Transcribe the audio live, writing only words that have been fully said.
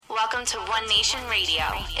Welcome to One Nation Radio.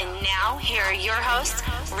 And now, here are your hosts,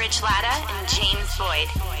 Rich Latta and James Boyd.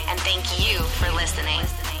 And thank you for listening.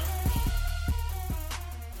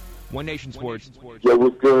 One Nation Sports. Yo,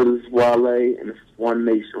 what's good? This is Wale, and this is One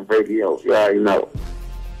Nation Radio. You already know.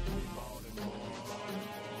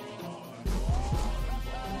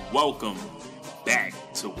 Welcome back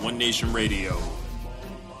to One Nation Radio.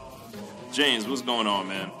 James, what's going on,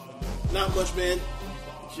 man? Not much, man.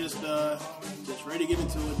 Just ready to get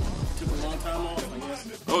into it. Took a long time off, I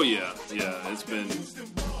guess. Oh yeah. It's been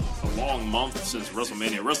a long month since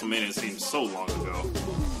WrestleMania. WrestleMania seems so long ago.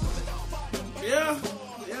 Yeah.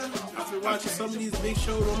 After watching some of these Big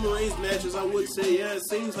Show Roman Reigns matches, I would say, yeah, it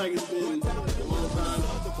seems like it's been a long time.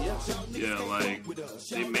 Yeah, like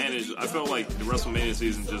they managed. I felt like the WrestleMania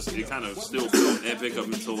season it kind of still felt epic up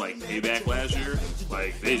until like Payback last year.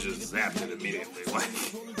 Like they just zapped it immediately. Like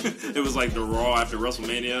it was like the Raw after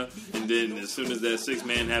WrestleMania, and then as soon as that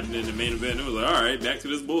 6-man happened in the main event, it was like, all right, back to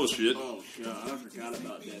this bullshit. Oh god, I forgot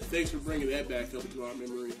about that. Thanks for bringing that back up to our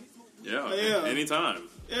memory. Yeah, anytime.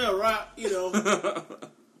 Yeah, right.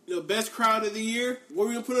 Best crowd of the year. What are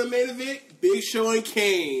we gonna put in the main event? Big Show and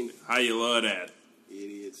Kane. How you love that?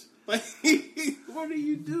 Idiots. Like, what are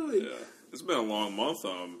you doing? Yeah, it's been a long month.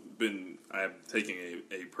 I'm taking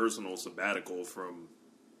a personal sabbatical from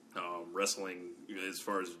wrestling as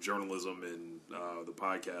far as journalism and the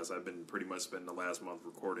podcast. I've been pretty much spending the last month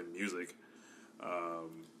recording music.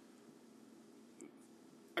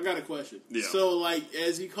 I got a question. Yeah. So, like,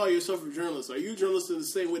 as you call yourself a journalist, are you a journalist in the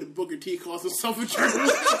same way that Booker T calls himself a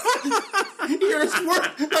journalist?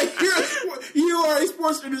 You are a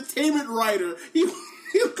sports entertainment writer.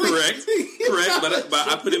 Correct. But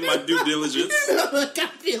I put in my due diligence. I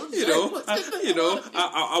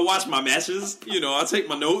watch my matches. I take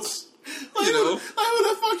my notes. Who the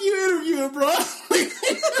fuck you interviewing, bro?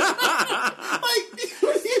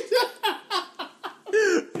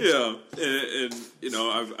 Yeah, and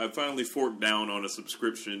I finally forked down on a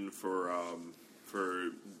subscription for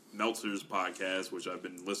Meltzer's podcast, which I've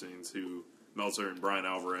been listening to, Meltzer and Brian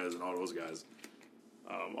Alvarez and all those guys.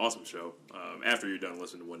 Awesome show. After you're done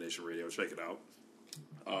listening to One Nation Radio, check it out.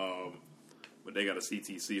 But they got a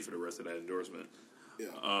CTC for the rest of that endorsement.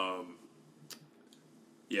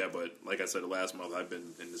 Yeah. But like I said, the last month I've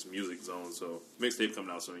been in this music zone, so mixtape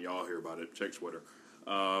coming out soon. Y'all hear about it. Check Twitter.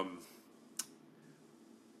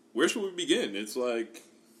 Where should we begin? It's so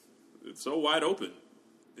wide open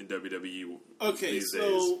in WWE. Okay, these so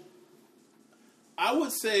days. I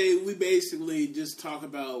would say we basically just talk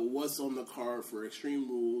about what's on the card for Extreme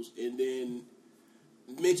Rules, and then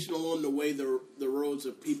mention along the way the roads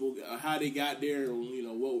of people, how they got there, and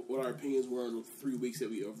what our opinions were in the 3 weeks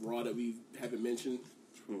of Raw that we haven't mentioned,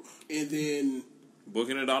 and then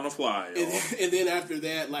booking it on the fly, and then after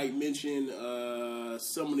that, mention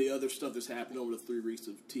some of the other stuff that's happened over the 3 weeks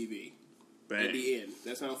of TV. Bang. At the end.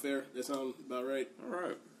 That sound fair? That sound about right? All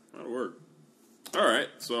right, that'll work. All right,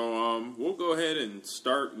 so we'll go ahead and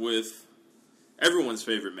start with everyone's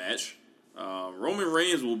favorite match. Roman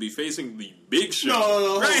Reigns will be facing the Big Show.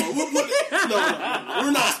 No, right? no.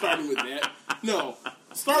 We're not starting with that. No.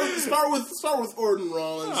 Start with Orton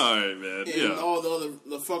Rollins. All right, man. And all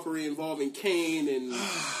the fuckery involving Kane and.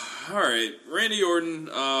 All right, Randy Orton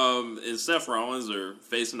and Seth Rollins are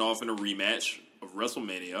facing off in a rematch of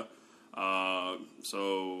WrestleMania.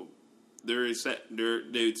 So they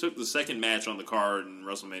took the second match on the card in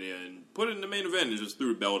WrestleMania and put it in the main event and just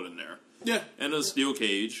threw a belt in there. Yeah. And a steel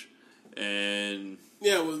cage. And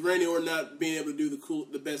with Randy Orton not being able to do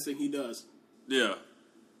the best thing he does. Yeah.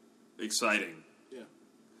 Exciting. Yeah.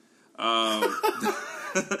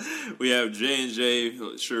 We have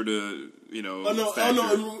J&J sure to, we're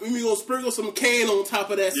gonna sprinkle some Kane on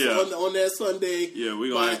top of that on that Sunday. Yeah,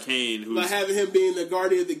 we're gonna have Kane by having him being the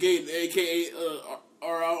guardian of the gate, aka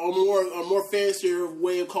or a more fancier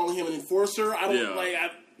way of calling him an enforcer.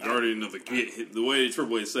 Guardian of the Gate. The way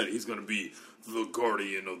Triple H said it, he's gonna be the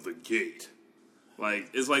guardian of the gate.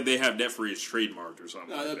 It's like they have that phrase trademarked or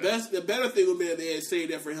something. The better thing would be if they had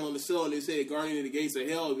saved that for Hell in a Cell and they said Guardian of the Gates of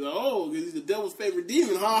Hell. Because he's the devil's favorite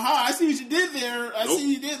demon. Ha ha! I see what you did there. I see what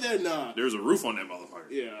you did there. Nah. There's a roof on that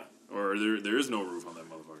motherfucker. Yeah. Or there is no roof on that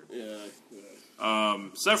motherfucker. Yeah.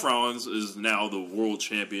 Seth Rollins is now the world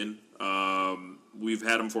champion. We've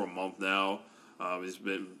had him for a month now. He's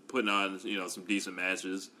been putting on some decent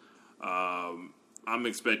matches. I'm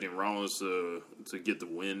expecting Rollins to get the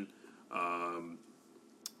win.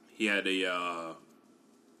 He had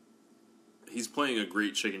he's playing a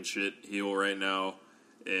great chicken shit heel right now,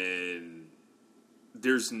 and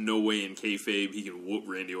there's no way in kayfabe he can whoop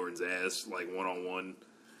Randy Orton's ass one-on-one,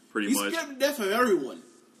 pretty much. He's scared to death of everyone.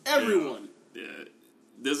 Everyone. Yeah.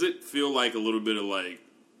 does it feel like a little bit of like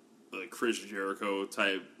a Chris Jericho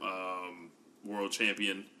type world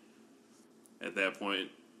champion at that point?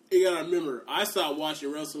 You gotta remember, I stopped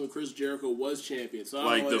watching wrestling when Chris Jericho was champion. So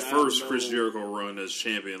like the first Chris Jericho run as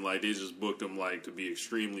champion, like they just booked him like to be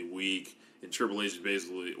extremely weak, and Triple H is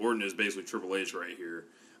basically Orton is basically Triple H right here.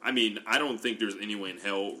 I mean, I don't think there's any way in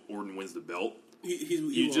hell Orton wins the belt.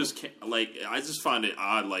 You just can't. Like, I just find it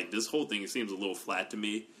odd. Like this whole thing seems a little flat to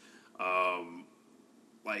me.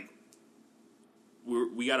 Like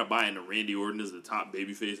we got to buy into Randy Orton as the top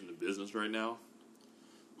babyface in the business right now.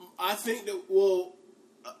 I think that. Well,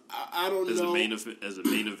 I don't know. As a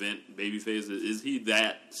main event babyface, is he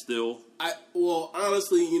that still?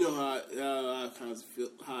 Honestly, you know how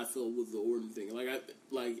I feel with the Orton thing.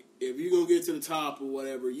 Like if you're gonna get to the top or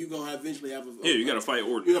whatever, you're gonna eventually have a you gotta fight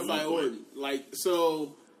Orton. You gotta fight Orton. Like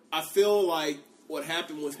so, I feel like what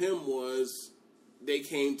happened with him was they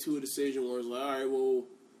came to a decision where it's like, all right, well,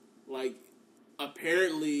 like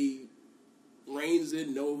apparently Reigns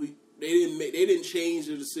didn't know. They didn't change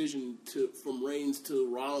their decision from Reigns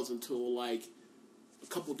to Rollins until like a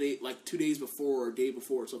couple days, like 2 days before or a day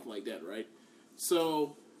before or something like that, right?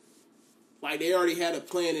 So, like they already had a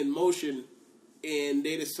plan in motion, and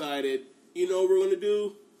they decided, you know, what we're going to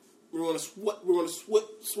do, we're going to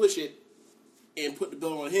switch it and put the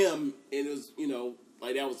belt on him, and it was, you know,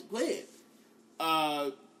 like that was the plan.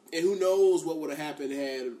 And who knows what would have happened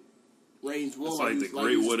had Reigns won. It's like the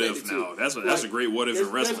great what if now. That's a great what if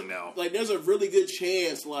in wrestling now. Like there's a really good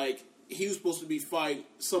chance like he was supposed to be fighting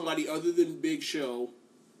somebody other than Big Show,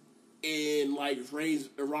 and like Reigns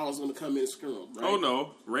and Rollins going to come in and screw him. Right? Oh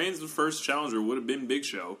no, Reigns' first challenger would have been Big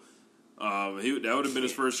Show. That would have been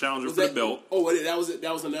his first challenger for the belt. Oh, that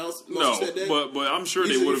was announced. No, but I'm sure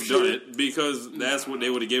they would have done it because that's what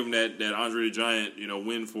they would have given that Andre the Giant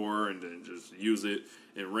win for, and then just use it.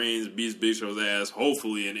 And Reigns beats Big Show's ass,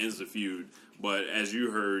 hopefully in instant feud. But as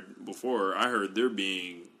you heard before, I heard they're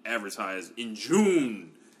being advertised in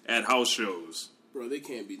June at house shows. Bro, they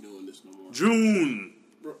can't be doing this no more. June.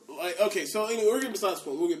 Bro, okay, so anyway, we're getting besides the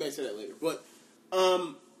point. We'll get back to that later. But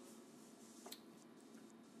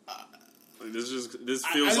this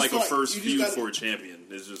feels like a first feud for a champion.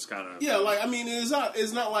 It's just kind of I mean, it's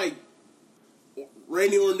not like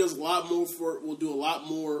Randy Orton does a lot more will do a lot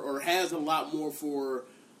more or has a lot more for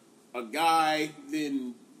a guy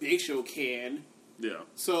than Big Show can. Yeah.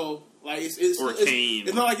 So like Kane.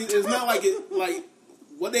 It's not like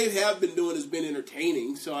what they have been doing has been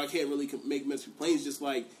entertaining. So I can't really make much complaints. Just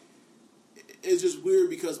like it's just weird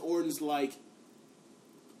because Orton's like.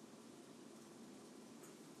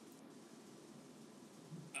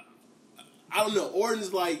 I don't know.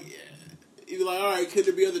 Orton's like, you're like, all right, could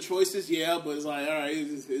there be other choices? Yeah, but it's like, all right,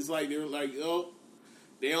 it's like they're like, oh,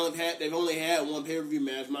 they've only had one pay-per-view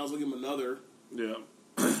match. Might as well give them another. Yeah.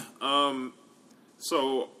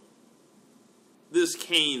 So this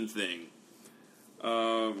Kane thing,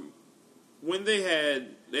 when they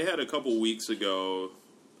had a couple weeks ago,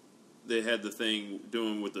 they had the thing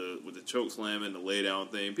doing with the choke slam and the lay down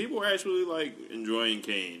thing. People were actually like enjoying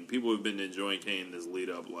Kane. People have been enjoying Kane this lead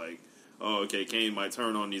up, like. Oh, okay, Kane might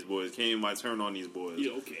turn on these boys.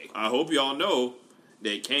 Yeah, okay. I hope y'all know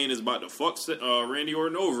that Kane is about to fuck Randy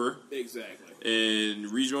Orton over. Exactly.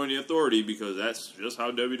 And rejoin the Authority because that's just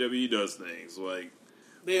how WWE does things. Like,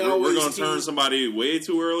 we're going to turn somebody way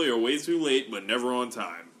too early or way too late, but never on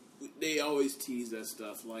time. They always tease that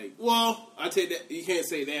stuff. Like, well, I take that. You can't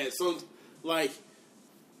say that.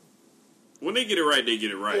 When they get it right, they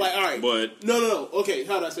get it right. Like, all right. But no. Okay,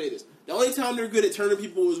 how do I say this? The only time they're good at turning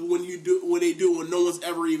people is when they do when no one's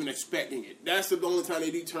ever even expecting it. That's the only time they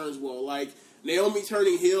do turns well. Like Naomi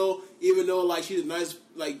turning heel, even though like she's a nice,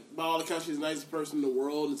 like by all accounts she's the nicest person in the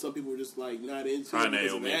world, and some people are just like not into it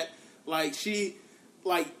because of that. Like she,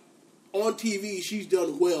 like on TV, she's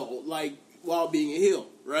done well, like while being a heel,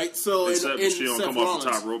 right? So except she don't come off the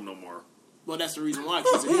top rope no more. Well, that's the reason why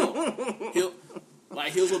she's a heel.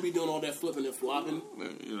 Like heels won't be doing all that flipping and flopping,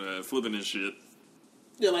 flipping and shit.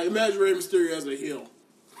 Yeah, like imagine Rey Mysterio as a heel.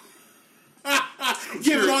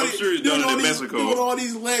 Doing all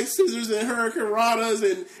these leg scissors and hurricane ranas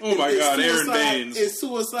and oh my god, Aaron Baines and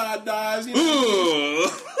suicide dives.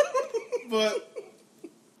 But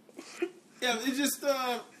yeah, it's just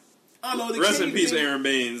I don't know. Rest in peace, Aaron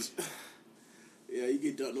Baines. Yeah, you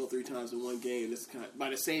get dunked on 3 times in one game. That's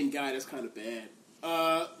by the same guy. That's kind of bad.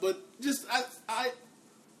 But just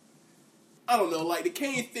I don't know, like the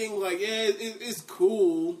Kane thing, like it's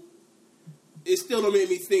cool. It still don't make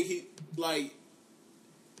me think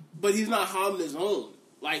but he's not hot on his own.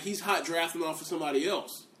 Like he's hot drafting off of somebody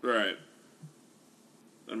else. Right.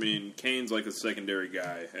 I mean, Kane's like a secondary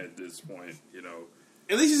guy at this point.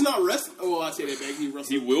 At least he's not wrestling. Oh, I take that back.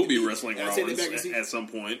 He will be wrestling I take that Rollins back at some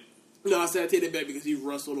point. No, I said I take that back because he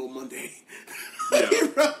wrestled on Monday.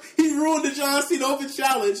 Yeah. he ruined the John Cena Open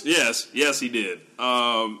Challenge. Yes, he did.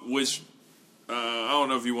 Which I don't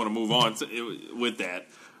know if you want to move on with that.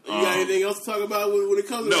 You got anything else to talk about when it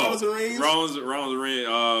comes to Rollins and Reigns? Rollins and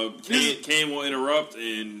Reigns. Kane will interrupt,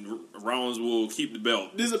 and Rollins will keep the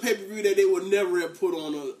belt. This is a pay-per-view that they would never have put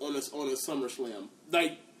on a SummerSlam.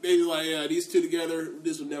 Like, they was like, yeah, these two together,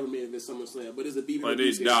 this would never make it SummerSlam. But it's a BB. Like,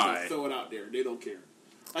 they die. Throw it out there. They don't care.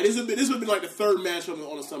 Like, this would be like the third match on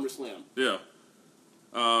a SummerSlam. Yeah.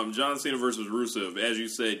 John Cena versus Rusev. As you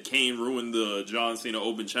said, Kane ruined the John Cena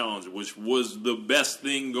Open Challenge, which was the best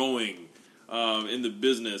thing going in the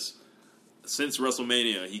business since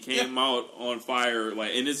WrestleMania. He came out on fire,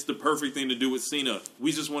 and it's the perfect thing to do with Cena.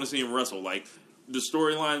 We just want to see him wrestle. Like, the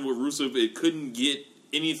storyline with Rusev, it couldn't get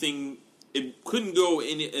anything. It couldn't go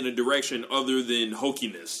in a direction other than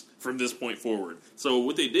hokiness from this point forward. So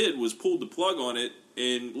what they did was pull the plug on it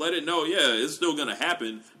and let it know, it's still going to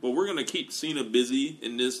happen, but we're going to keep Cena busy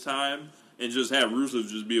in this time and just have Rusev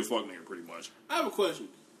just be a fuckman, pretty much. I have a question.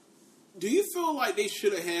 Do you feel like they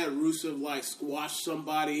should have had Rusev, squash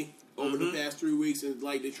somebody over the past 3 weeks and,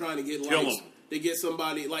 they're trying to get, kill him. They get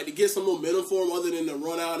somebody, to get some momentum for him other than to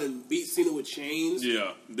run out and beat Cena with chains?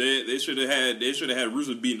 Yeah. They should have had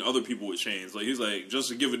Rusev beating other people with chains. He's just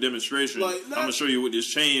to give a demonstration, I'm going to show you what this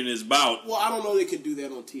chain is about. Well, I don't know they could do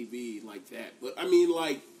that on TV like that. But, I mean,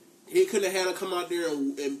 he could have had him come out there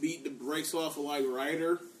and beat the brakes off of,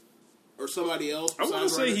 Ryder or somebody else. I want to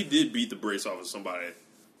say he did beat the brakes off of somebody.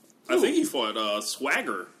 Who? I think he fought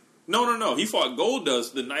Swagger. No. He fought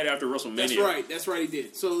Goldust the night after WrestleMania. That's right. He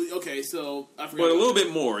did. So I forgot. But a little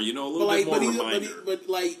bit more, a little bit more reminder. But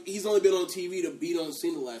he's only been on TV to beat on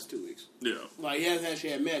Cena the last 2 weeks. Yeah. He hasn't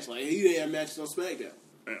actually had matches. He didn't have matches on SmackDown.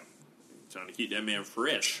 Yeah. Trying to keep that man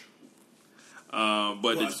fresh. So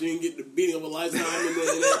you didn't get the beating of a lifetime.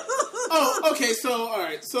 Oh, okay. So all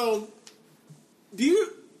right. So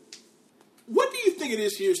what do you think of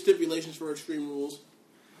this year's stipulations for Extreme Rules?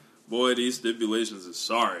 Boy, these stipulations is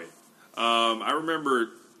sorry. I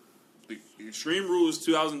remember the Extreme Rules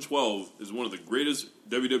 2012 is one of the greatest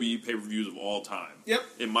WWE pay-per-views of all time. Yep.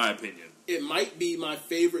 In my opinion. It might be my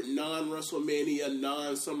favorite non-WrestleMania,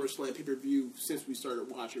 non-SummerSlam pay-per-view since we started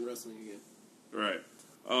watching wrestling again. Right.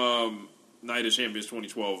 Night of Champions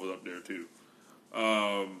 2012 was up there, too.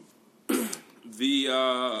 The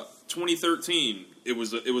 2013, it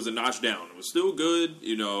was a notch down. It was still good,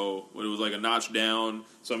 when it was a notch down.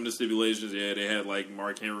 Some of the stipulations, they had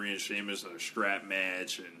Mark Henry and Sheamus in a strap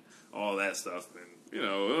match and all that stuff. And,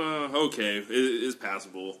 okay, it's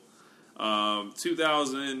passable.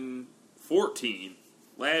 2014,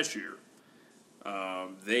 last year,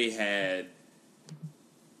 they had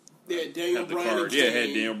Daniel Bryan and Kane. Yeah,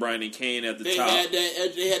 had Daniel Bryan and Kane at the top.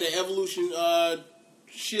 They had the Evolution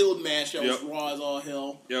Shield match that was raw as all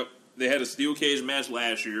hell. Yep. They had a steel cage match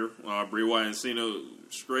last year. Bray Wyatt and Cena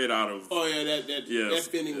straight out of... Oh, yeah, that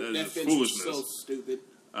finish was so stupid.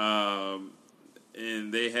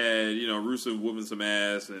 And they had, Rusev whooping some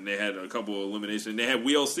ass, and they had a couple of eliminations. They had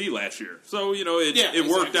WLC last year. So, it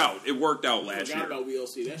worked out. It worked out last year. I forgot about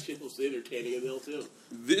WLC. That shit was entertaining as hell, too.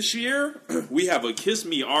 This year, we have a Kiss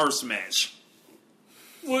Me Arse match.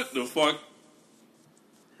 What the fuck?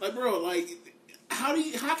 Bro,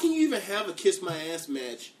 how can you even have a Kiss My Ass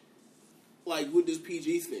match, with this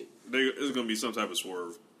PG thing? There's going to be some type of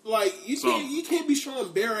swerve. You can't be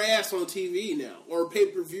showing bare ass on TV now, or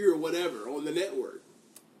pay-per-view or whatever on the network.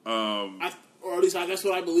 Or at least that's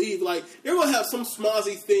what I believe. They're going to have some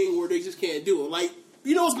smozzy thing where they just can't do it.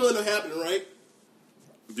 You know what's going to happen, right?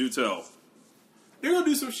 Do tell. They're going to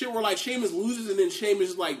do some shit where, Sheamus loses and then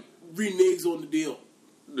Sheamus, reneges on the deal.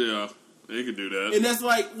 Yeah, they could do that. And that's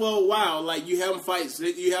well, wow. You have them fight.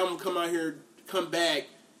 You have them come out here, come back.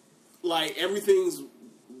 Everything's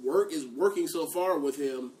is working so far with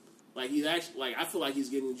him. He's actually, I feel like he's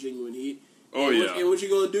getting genuine heat. Oh, yeah. And what you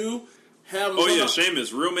going to do? Have him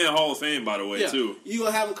Sheamus. Real Man Hall of Fame, by the way, too. You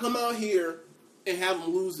going to have him come out here and have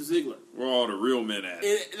him lose to Ziggler. Where all the real men at?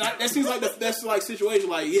 And that seems like that's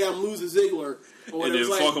situation. Him lose to Ziggler. And then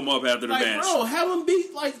fuck him up after the match. Bro, have him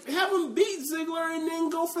beat Ziggler and then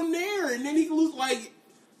go from there. And then he can lose,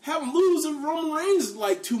 have him lose and Roman Reigns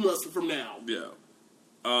 2 months from now. Yeah.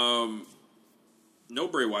 No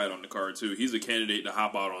Bray Wyatt on the card, too. He's a candidate to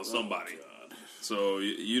hop out on somebody. So,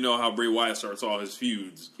 you know how Bray Wyatt starts all his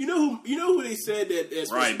feuds. You know who they said that's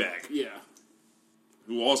Ryback. Yeah.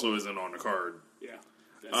 Who also isn't on the card. Yeah.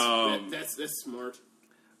 That's smart.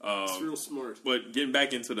 It's real smart. But getting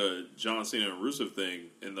back into the John Cena and Rusev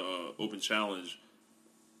thing in the Open Challenge,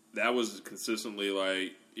 that was consistently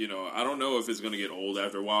like, you know, I don't know if it's going to get old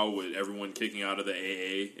after a while with everyone kicking out of the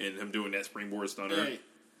AA and him doing that springboard stunner. Hey,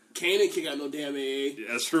 Kane didn't kick out no damn AA.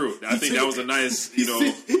 That's true. I think that was a nice, you know.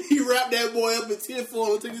 He wrapped that boy up in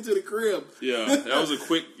tinfoil and took it to the crib. Yeah, that was a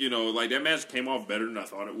quick, you know, like that match came off better than I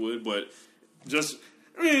thought it would, but just,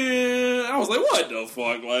 I was like, what the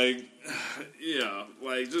fuck? Like, yeah,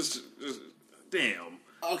 like just damn.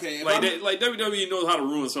 Okay, like WWE knows how to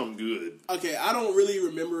ruin something good. Okay, I don't really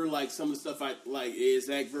remember like some of the stuff I like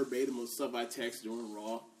exact verbatim of stuff I texted during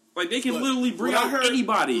Raw. Like they can literally bring when out I heard,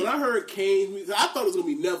 anybody. When I heard Kane, I thought it was gonna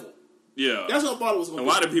be Neville. Yeah, that's what I thought it was gonna be. be.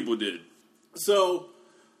 A lot of people did. So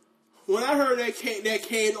when I heard that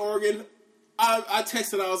Kane organ, I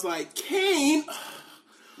texted. I was like, Kane.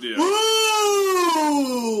 Yeah.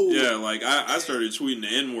 Woo! Yeah, like I started tweeting the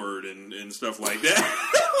N-word and stuff like that.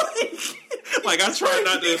 like I tried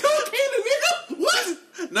not to. You call Kane a nigga? What?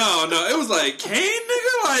 No, it was like Kane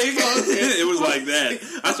nigga. Like it was like that.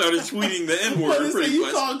 I started tweeting the N-word pretty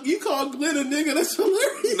much. You call Glenn a nigga? That's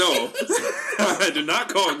hilarious. No, I did not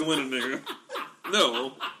call Glenn a nigga.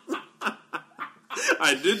 No,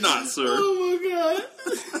 I did not, sir. Oh my god.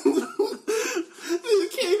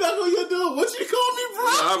 Came knock on your door. What you call me, bro?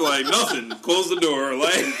 I'm like, nothing. Close the door.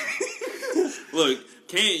 Like, look,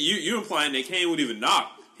 Kane, you implying that Kane would even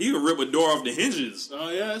knock. He would rip a door off the hinges. Oh,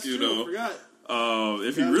 yeah, that's true. Know. I forgot.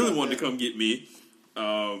 If he really wanted to come get me.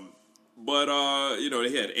 But, you know,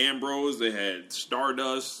 they had Ambrose, they had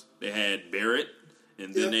Stardust, they had Barrett,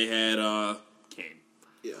 and then they had Kane.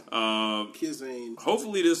 Yeah. Kizane.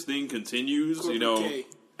 Hopefully this thing continues, Corporate you know, K.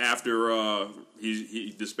 after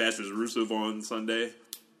he dispatches Rusev on Sunday.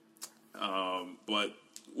 But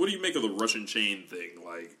what do you make of the Russian chain thing?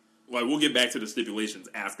 Like we'll get back to the stipulations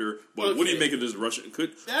after. But what do you make of this Russian?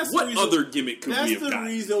 What other gimmick could we have gotten? That's the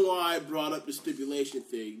reason why I brought up the stipulation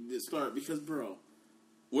thing to start. Because, bro,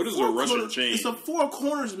 what is a Russian chain? It's a 4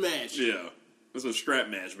 corners match. Yeah, it's a strap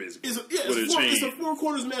match basically. It's a 4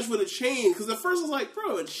 corners match with a chain. Because at first I was like,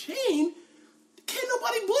 bro, a chain? Can't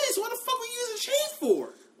nobody blitz. What the fuck we use a chain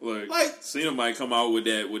for? Like Cena might come out with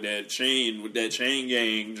that chain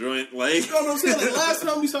gang joint. Like, you know what I'm saying? Like, last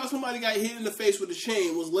time we saw somebody got hit in the face with a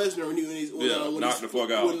chain was Lesnar when knocked the fuck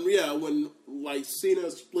out. When like Cena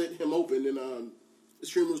split him open in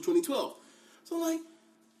Extreme Rules 2012. So like,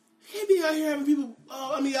 can't be out here having people.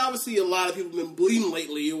 I mean, obviously a lot of people have been bleeding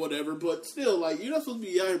lately or whatever, but still, like, you're not supposed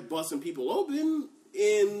to be out here busting people open.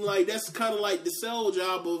 And like that's kind of like the sell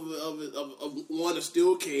job of one, a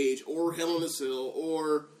steel cage or Hell in a Cell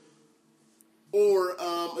or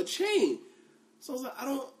a chain. So I was like, I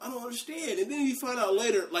don't understand. And then you find out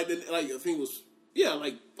later, like I think it was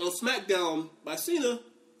like on SmackDown by Cena,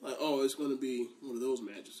 like, oh, it's going to be one of those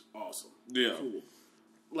matches. Awesome, cool.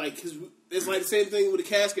 Like, cause it's like the same thing with a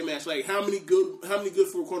casket match. Like, how many good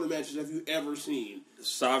 4 corner matches have you ever seen?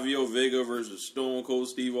 Savio Vega versus Stone Cold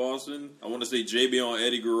Steve Austin. I want to say JB on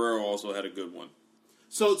Eddie Guerrero also had a good one.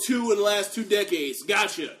 So 2 in the last 2 decades.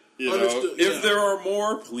 Gotcha. If there are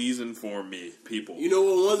more, please inform me, people. You know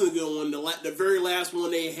what wasn't a good one? The very last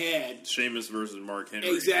one they had. Sheamus versus Mark Henry.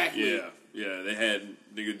 Exactly. Yeah. They had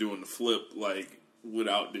nigga doing the flip like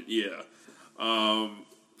without the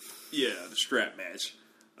the strap match.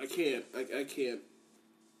 I can't.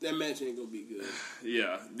 That match ain't gonna be good.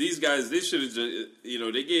 Yeah, these guys, they should have just,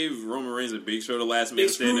 they gave Roman Reigns a Big Show the last man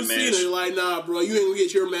standing match. They're like, nah, bro, you ain't gonna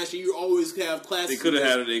get your match. You always have classic. They could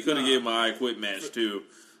have gave him an I Quit match too,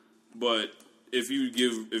 but if you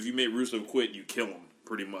make Rusev quit, you kill him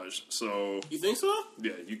pretty much. So you think so?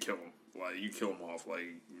 Yeah, you kill him. Like you kill him off. Like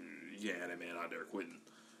you can't have that man out there quitting.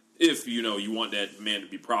 If you want that man to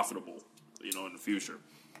be profitable, in the future.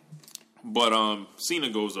 But Cena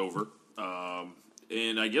goes over.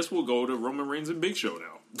 And I guess we'll go to Roman Reigns and Big Show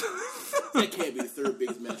now. That can't be the 3rd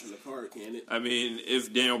biggest match on the card, can it? I mean,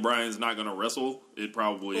 if Daniel Bryan's not going to wrestle, it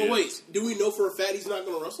probably is. Wait, do we know for a fact he's not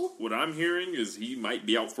going to wrestle? What I'm hearing is he might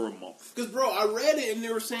be out for a month. Because, bro, I read it and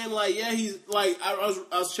they were saying, like, yeah, he's, like, I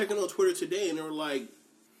was checking on Twitter today and they were like,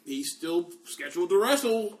 he's still scheduled to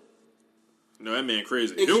wrestle. No, that man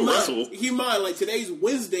crazy. He'll wrestle. Keep in mind, like, today's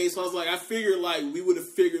Wednesday, so I was like, I figured, like, we would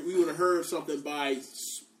have heard something by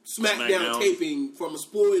SmackDown taping from a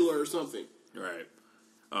spoiler or something. Right.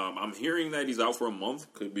 I'm hearing that he's out for a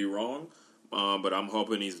month. Could be wrong. But I'm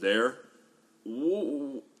hoping he's there.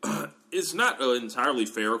 It's not an entirely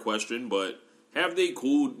fair question, but have they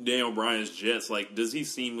cooled Daniel Bryan's jets? Like, does he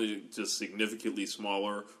seem just significantly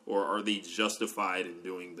smaller, or are they justified in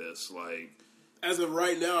doing this? Like, as of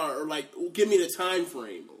right now, or like, give me the time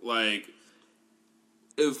frame. Like,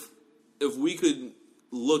 if we could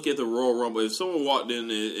look at the Royal Rumble, if someone walked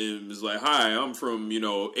in and was like, "Hi, I'm from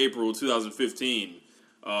April 2015.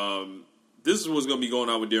 This is what's going to be going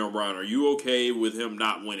on with Daniel Bryan. Are you okay with him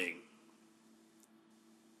not winning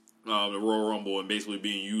the Royal Rumble and basically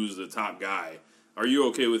being used as the top guy? Are you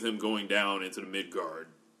okay with him going down into the mid-card?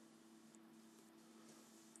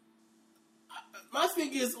 My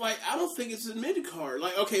thing is, like, I don't think it's a mid-card.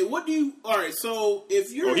 Like, okay, what do you... All right, so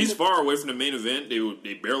if you're... Well, he's far away from the main event.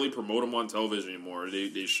 They barely promote him on television anymore.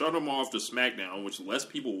 They shut him off to SmackDown, which less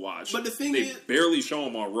people watch. But the thing they is... barely show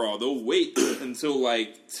him on Raw. They'll wait until,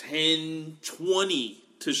 like, 10, 20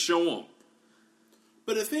 to show him.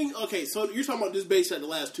 But the thing... Okay, so you're talking about this based on the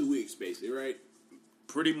last 2 weeks, basically, right?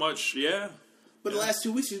 Pretty much, yeah. But the last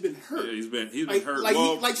 2 weeks, he's been hurt. Yeah, he's been hurt. Like,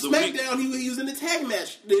 well, SmackDown, he was in the tag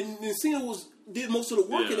match. Then Cena did most of the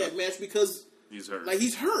work in that match because he's hurt. Like,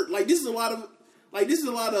 he's hurt. Like, this is a lot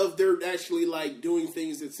of they're actually, like, doing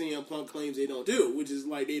things that CM Punk claims they don't do, which is,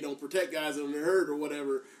 like, they don't protect guys when they're hurt or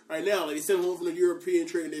whatever. Right now, like, they sent him home from the European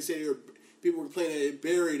trip and they said people were complaining that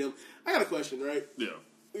they buried him. I got a question, right? Yeah.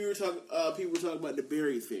 We were talking. People were talking about the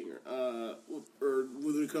bury thing, or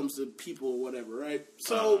when it comes to people or whatever, right?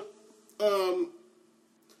 So,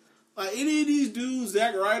 any of these dudes,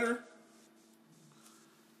 Zack Ryder?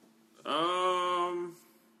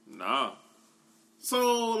 Nah.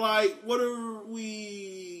 So, like, what are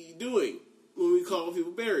we doing when we call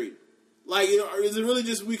people buried? Like, is it really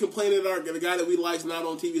just we complaining that the guy that we like is not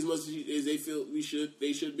on TV as much as they feel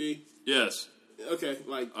they should be? Yes. Okay,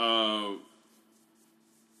 like,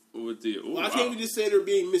 why can't we just say they're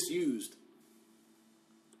being misused?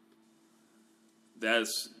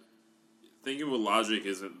 That's thinking with logic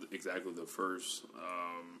isn't exactly the first.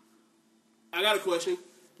 I got a question.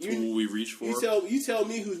 Tool we reach for. You tell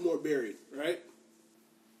me who's more buried, right?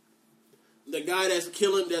 The guy that's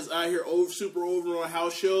killing, that's out here super over on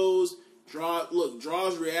house shows,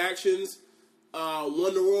 draws reactions,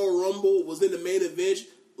 won the Royal Rumble, was in the main event.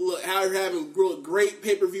 Look, how you're having great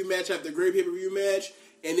pay-per-view match after great pay-per-view match,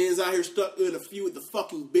 and then is out here stuck in a feud with the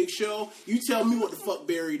fucking Big Show. You tell me what the fuck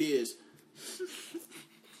buried is.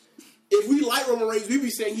 If we like Roman Reigns, we be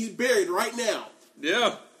saying he's buried right now.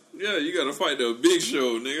 Yeah. Yeah, you gotta fight the Big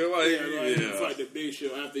Show, nigga. Like, fight the Big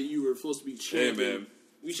Show after you were supposed to be champion. Hey, man.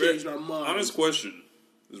 We changed our mind. Honest question.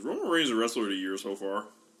 Is Roman Reigns a wrestler of the year so far?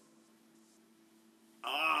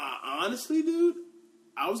 Honestly, dude,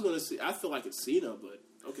 I was gonna say, I feel like it's Cena, but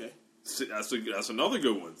okay. That's another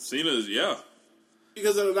good one. Cena's, yeah.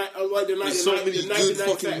 Because of the night, There's so many good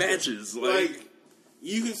fucking matches. Like,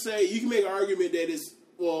 you can make an argument that it's,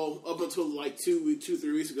 well, up until like 3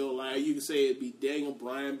 weeks ago, like, you could say it'd be Daniel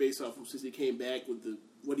Bryan based off from since he came back with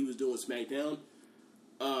what he was doing with SmackDown,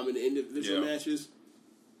 in the individual matches.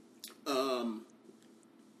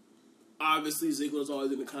 Obviously Ziggler's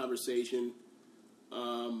always in the conversation.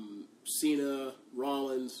 Cena,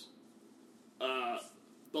 Rollins, but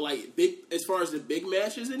like as far as the big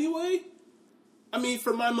matches anyway, I mean,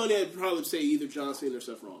 for my money, I'd probably say either John Cena or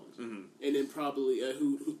Seth Rollins, and then probably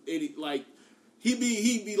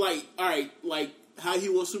he'd be like, all right, like how he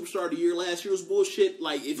won Superstar of the Year last year was bullshit.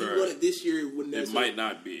 Like if he won it this year, it wouldn't. It might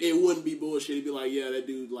not be. It wouldn't be bullshit. He'd be like, yeah, that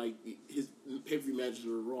dude, like his pay-per-view matches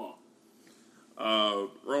are raw.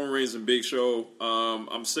 Roman Reigns and Big Show.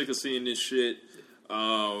 I'm sick of seeing this shit.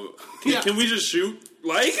 Can we just shoot?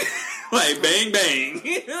 Like bang bang.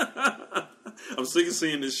 I'm sick of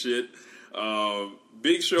seeing this shit.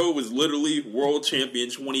 Big Show was literally world champion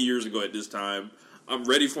 20 years ago at this time. I'm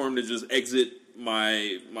ready for him to just exit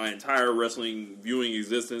my entire wrestling viewing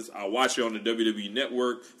existence. I watch it on the WWE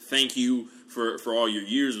Network. Thank you for all your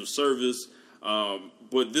years of service.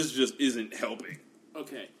 But this just isn't helping.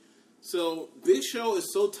 Okay. So Big Show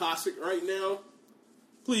is so toxic right now.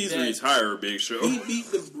 Please retire, Big Show. He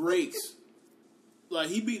beat the brakes. Like,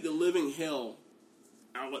 he beat the living hell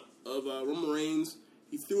out of Roman Reigns.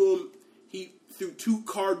 He threw 2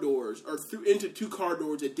 car doors, or threw into 2 car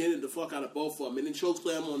doors that dented the fuck out of both of them, and then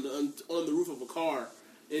chokeslam on the roof of a car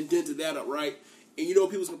and dented that up, right? And you know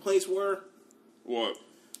what people's complaints were? What?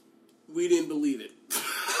 We didn't believe it.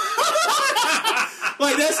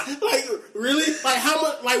 Like, that's, like, really? Like, how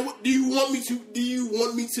much, like, what, do you want me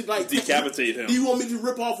to, like... Decapitate him. Do you want me to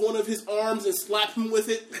rip off one of his arms and slap him with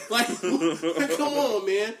it? Like, come on,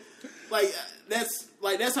 man. Like,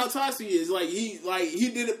 that's how toxic he is. Like, he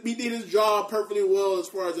did his job perfectly well as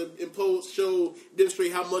far as in post-show,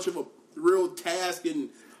 demonstrate how much of a real task and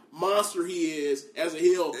monster he is as a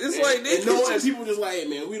heel. It's and people just like, hey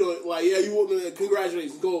man, we don't like. Yeah, you want to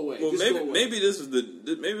congratulations, go away. Well, just go away. maybe this is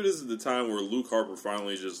the time where Luke Harper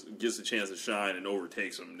finally just gets a chance to shine and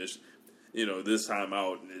overtakes him. This time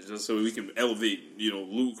out, just so we can elevate,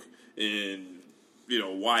 Luke and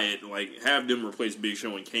Wyatt, like have them replace Big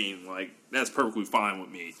Show and Kane. Like that's perfectly fine with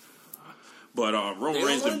me. But They Roman don't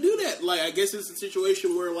Reigns, want to do that. Like, I guess it's a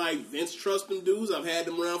situation where, like, Vince trusts them dudes. I've had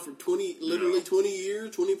them around for 20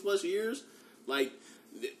 years, 20 plus years. Like,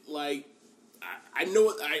 I know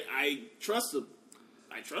it. I trust them.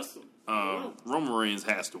 I trust them. Roman Reigns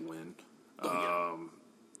has to win. Yeah.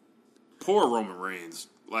 Poor Roman Reigns.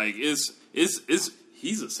 Like, he's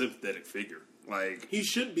a sympathetic figure. Like, He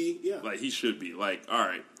should be, yeah. like he should be. Like, all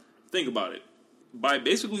right, think about it. By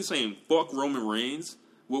basically saying fuck Roman Reigns,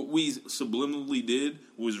 what we subliminally did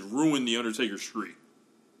was ruin the Undertaker's streak.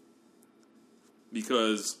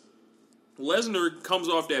 Because Lesnar comes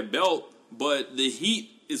off that belt, but the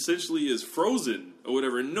heat essentially is frozen or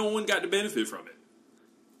whatever, and no one got the benefit from it.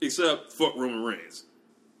 Except fuck Roman Reigns.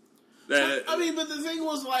 I mean, but the thing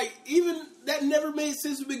was, like, even that never made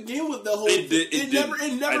sense to begin with. The whole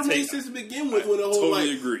It never made sense to begin with. When the whole totally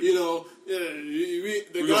like, agree. you know,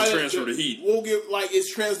 We're gonna transfer the heat. We'll give like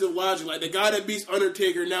it's transitive logic. Like the guy that beats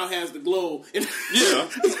Undertaker now has the glow. And Yeah,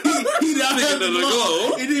 he now has the glow.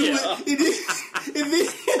 glow.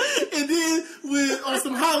 And then with on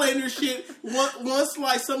some Highlander shit, once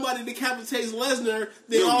like somebody decapitates Lesnar,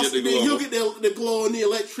 he'll get the glow and the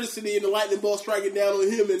electricity and the lightning bolt striking down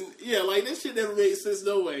on him. And yeah, like that shit never made sense.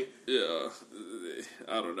 No way. Yeah,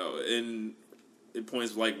 I don't know. And it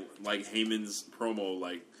points like Heyman's promo,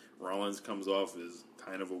 like Rollins comes off as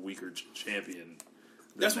kind of a weaker champion.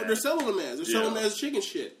 That's what they're selling him as. They're selling him as chicken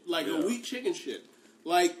shit, like a weak chicken shit.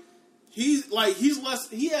 Like he's weaker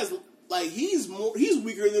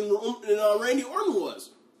than Randy Orton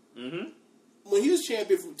was. Mm-hmm. When he was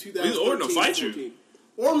champion from 2013. Orton will fight you.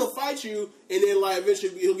 Orton will fight you, and then like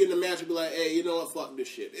eventually he'll get in a match and be like, "Hey, you know what? Fuck this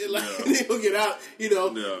shit." And, like, and then he'll get out, you know,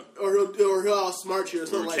 or he'll outsmart you or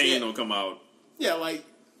something like that. Kane will come out. Yeah, like,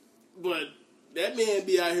 but that man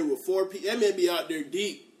be out here with 4 people. That man be out there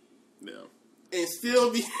deep. Yeah. And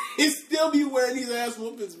still be wearing these ass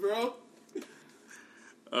whoopings, bro.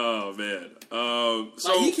 Oh man. So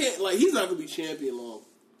like he can't. Like he's not gonna be champion long.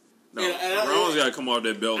 No, Rollins got to come off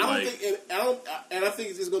that belt. I think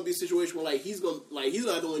it's just gonna be a situation where like he's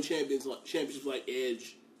not the one championships like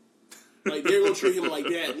Edge. Like they're gonna treat him like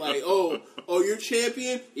that. Like oh, you're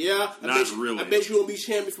champion? Yeah, I bet you won't be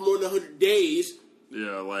champion for more than 100 days.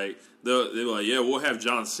 Yeah, like they're like, yeah, we'll have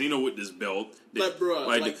John Cena with this belt. Like, bro,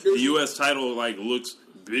 the U.S. title like looks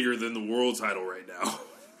bigger than the world title right now.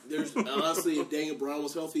 There's honestly, if Daniel Bryan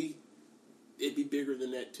was healthy, it'd be bigger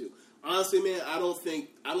than that too. Honestly, man, I don't think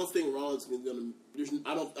Rollins is gonna.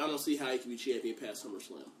 I don't see how he can be champion past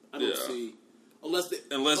SummerSlam. I don't see unless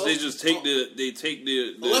they just take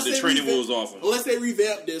the training wheels off him. Unless they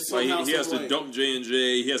revamp this somehow. Like he has to dump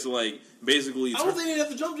J&J. He has to like basically. I don't think they have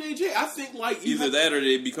to dump J&J. I think like either that or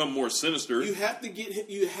they become more sinister. You have to get him.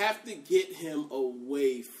 You have to get him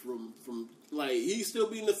away from like he still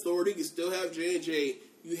be an authority. He can still have J&J.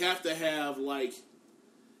 You have to have like.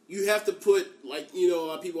 You have to put, like, you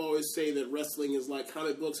know, people always say that wrestling is like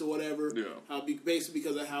comic books or whatever. Yeah. Basically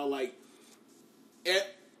because of how, like,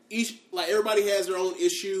 everybody has their own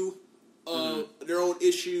issue, and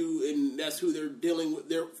that's who they're dealing with,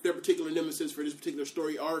 their particular nemesis for this particular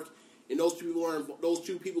story arc. And those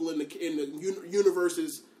two people in the universe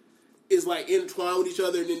is like entwined with each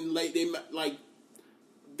other, and then like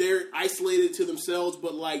they're isolated to themselves,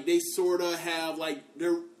 but like they sort of have like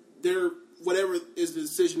they're whatever is the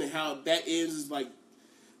decision and how that ends is like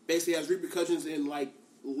basically has repercussions and like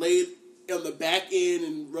laid on the back end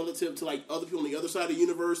and relative to like other people on the other side of the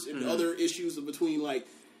universe and other issues between like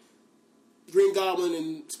Green Goblin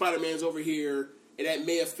and Spider-Man's over here, and that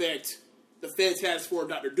may affect the Fantastic Four,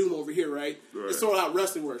 Dr. Doom over here, right? It's sort of how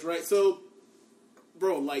wrestling works, right? So,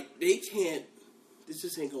 bro, like they can't. This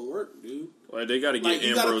just ain't gonna work, dude. Like they got to get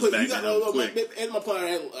Ambrose back in quick. And my point,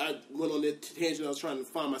 I went on that tangent. I was trying to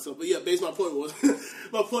find myself, but yeah, basically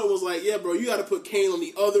my point was like, yeah, bro, you got to put Kane on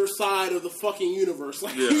the other side of the fucking universe.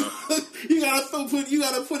 Like, you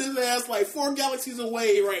gotta put his ass like 4 galaxies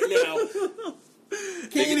away right now.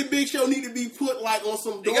 Kane and Big Show need to be put like on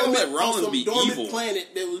some dormant planet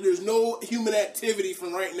that there's no human activity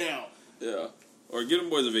from right now. Yeah, or get them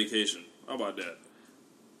boys a vacation. How about that?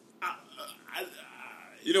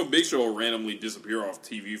 You know, Big Show will randomly disappear off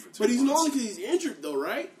TV for 2 months. But he's normally because he's injured, though,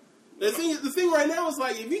 right? The thing right now is,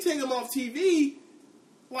 like, if you take him off TV,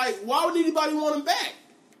 like, why would anybody want him back?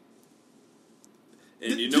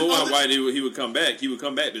 And you know why he would come back? He would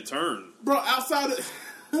come back to turn. Bro, outside of...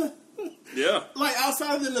 Yeah. Like,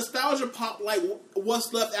 outside of the nostalgia pop, like,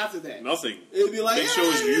 what's left after that? Nothing. It'd be like, Big Show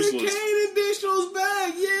is useless. Kane and Big Show's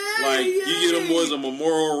back, Like, you get them boys a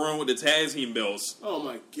memorial run with the tag team belts. Oh,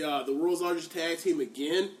 my God. The world's largest tag team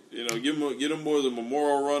again? You know, get them boys a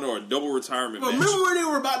memorial run or a double retirement match. Remember when they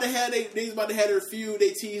were about to have their feud, they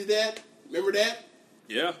teased that? Remember that?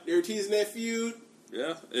 Yeah. They were teasing that feud.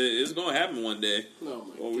 Yeah. It's going to happen one day. Oh, my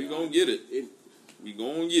well, God. we going to get it. We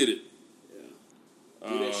going to get it. Yeah.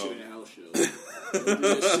 Do that shit at a house show.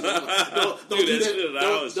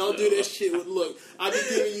 Don't do that shit with, look, I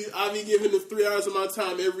be giving them 3 hours of my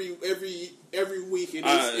time every week. And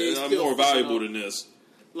I'm more valuable than this.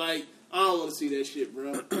 Like, I don't want to see that shit,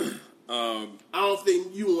 bro. I don't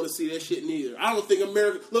think you want to see that shit neither. I don't think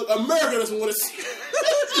America doesn't want to see it.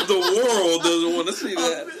 The world doesn't want to see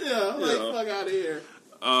that. Fuck out of here.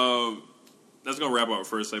 That's going to wrap up our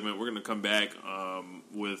first segment. We're going to come back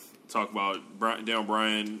with talk about Daniel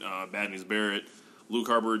Bryan, Bad News Barrett, Luke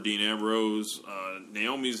Harper, Dean Ambrose,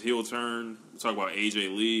 Naomi's heel turn. We'll talk about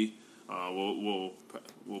AJ Lee. We'll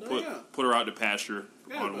put her out to pasture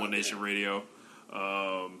on One Nation Radio.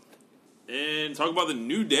 And talk about the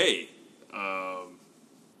New Day.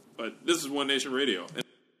 But this is One Nation Radio.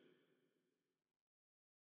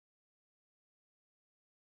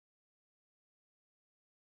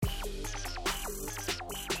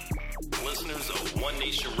 Listeners of One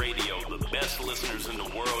Nation Radio, the best listeners in the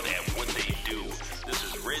world at what they do. This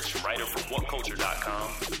is Rich, writer for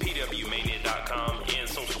WhatCulture.com, PWMania.com, and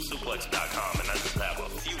SocialSuplex.com. And I just have a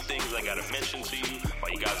few things I gotta mention to you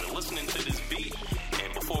while you guys are listening to this beat.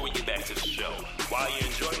 And before we get back to the show, while you're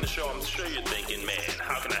enjoying the show, I'm sure you're thinking, man,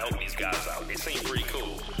 how can I help these guys out? They seem pretty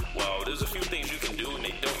cool. Well, there's a few things you can do, and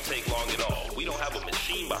they don't take long at all. We don't have a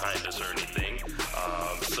machine behind us or anything,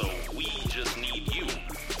 so we just need you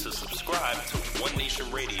to subscribe to One Nation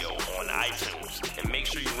Radio on iTunes, and make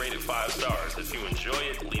sure you rate it 5 stars. If you enjoy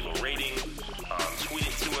it, leave a rating, tweet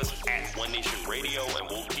it to us at One Nation Radio, and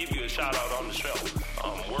we'll give you a shout out on the show.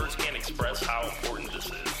 Words can't express how important this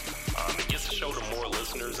is. It gets the show to more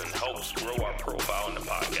listeners and helps grow our profile in the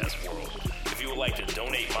podcast world. If you would like to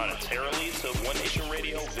donate monetarily to One Nation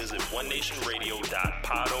Radio, visit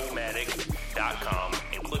onenationradio.podomatic.com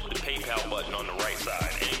and click the PayPal button on the right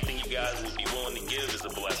side. Anything you guys would be willing to give is a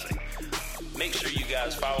blessing. Make sure you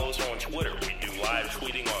guys follow us on Twitter. We do live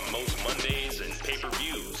tweeting on most Mondays and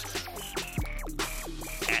pay-per-views.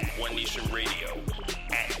 At One Nation Radio,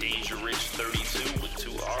 at DangerRich32 with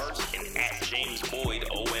 2 R's, and at James Boyd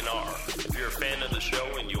ONR. If you're a fan of the show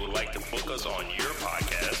and you would like to book us on your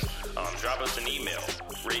podcast, drop us an email,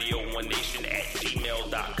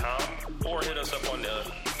 radioonenation@gmail.com, or hit us up on the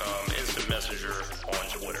instant messenger on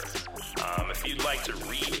Twitter. If you'd like to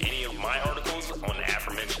read any of my articles on the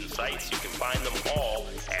aforementioned sites, you can find them all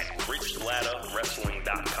at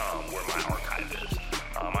richladawrestling.com, where my archive is.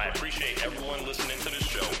 I appreciate everyone listening to this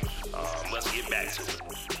show. Let's get back to it.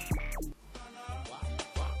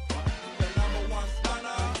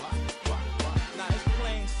 Now it's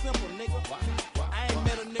plain simple, nigga. I ain't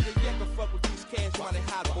met a nigga yet to fuck with these cash money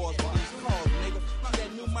hot boys with these cars, nigga.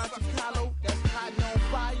 That new Monte Carlo that's hot and on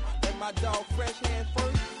fire, and my dog Fresh Hand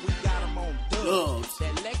First, we got him on dubs.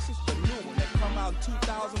 That Lexus, the new one that come out in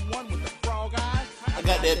 2001 with the frog eyes. I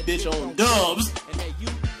got that bitch on dubs. And that new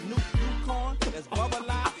corn, that's bubble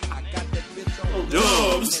line. I got that bitch on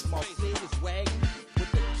dubs. That Mercedes wagon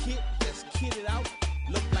with the kit that's kitted out.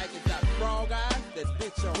 Look like it got frog eyes. That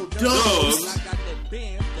bitch on dubs. I got that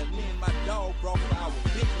Benz that me and my dog brought for our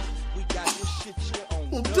business. We got this shit here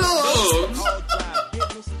on dubs. All drive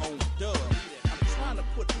business on dubs. I'm trying to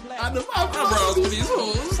put platinum. I browse with these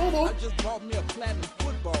hoes. I just bought me a platinum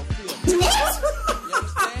football field. What? You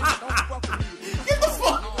understand? Don't fuck with me. Get the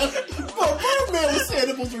fuck out. Bro, Birdman was saying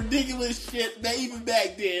it was ridiculous shit that even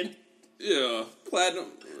back then. Yeah, platinum.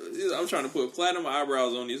 I'm trying to put platinum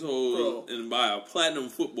eyebrows on these hoes and buy a platinum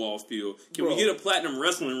football field. Can we get a platinum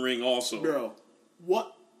wrestling ring also? Bro,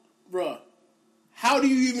 what? Bro, how do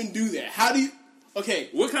you even do that? How do you... Okay.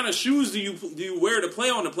 What kind of shoes do you wear to play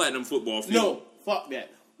on the platinum football field? No, fuck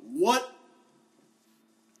that. What?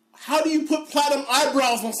 How do you put platinum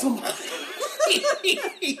eyebrows on somebody? What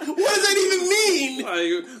does that even mean?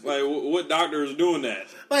 Like what doctor is doing that?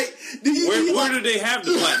 Like, where do they have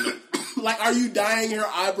the platinum? Like, are you dyeing your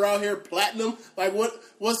eyebrow hair platinum? Like,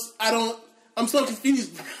 I'm so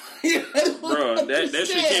confused. Bro, that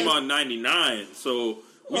shit came out in 99, so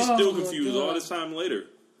we still confused all this time later.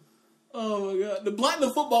 Oh my god. The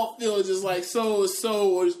platinum football field is just like so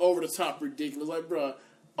over the top ridiculous. Like, bro,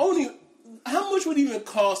 how much would it even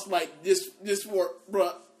cost like this for,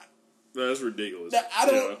 bro? That's ridiculous.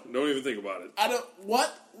 Don't even think about it.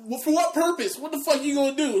 What? For what purpose? What the fuck you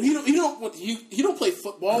gonna do? He don't play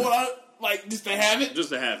football. Just to have it? Just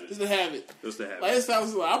to have it. Like, it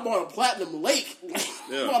sounds like I bought a platinum lake.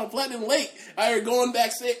 I bought a platinum lake. I heard going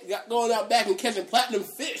out back and catching platinum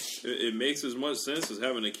fish. It makes as much sense as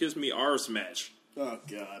having a Kiss Me Arse match. Oh,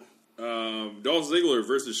 God. Dolph Ziggler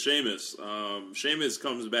versus Sheamus. Sheamus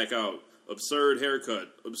comes back out absurd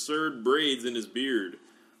haircut, absurd braids in his beard.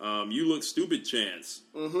 You look stupid, Chance.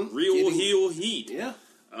 Mm-hmm. Real heel heat. Yeah.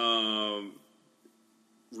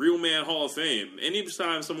 Real man Hall of Fame.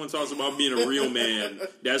 Anytime someone talks about being a real man,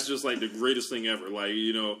 that's just like the greatest thing ever. Like,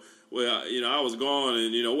 I was gone,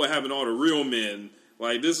 and what happened to all the real men?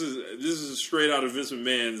 Like, this is straight out of Vince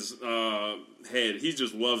McMahon's head. He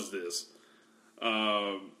just loves this.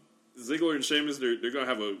 Ziggler and Sheamus, they're gonna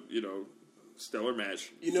have a stellar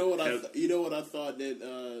match. You know what I thought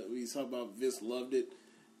that when you talk about Vince loved it.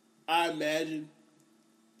 I imagine,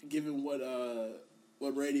 given what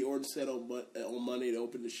Randy Orton said on Monday to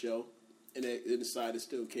open the show, and they decided to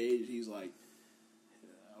still cage, he's like,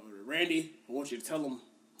 Randy, I want you to tell him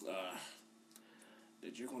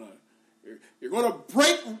that you're gonna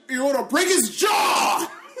break his jaw.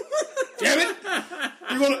 Damn it!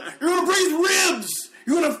 You're gonna break his ribs.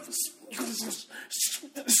 You're gonna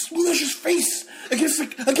smash his face against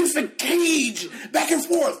the cage, back and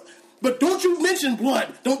forth. But don't you mention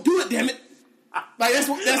blood. Don't do it, damn it. Like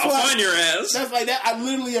I'll find your ass. That's like that. I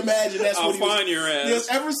literally imagine that's what I'll find your ass.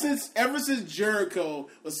 Ever since Jericho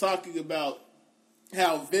was talking about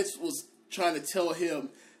how Vince was trying to tell him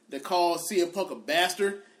to call CM Punk a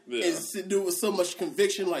bastard and do it with so much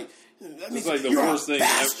conviction, like that means it's like the worst thing.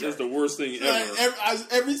 That's the worst thing ever.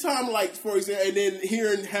 Every time, like for example, and then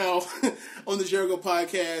hearing how on the Jericho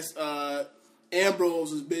podcast,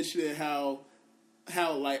 Ambrose was bitching at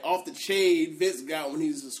how like off the chain Vince got when he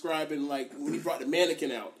was describing like when he brought the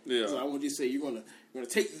mannequin out. Yeah. So I want you to say you're gonna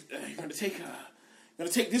take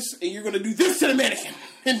this and you're gonna do this to the mannequin,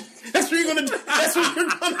 and that's what you're gonna do. That's what you're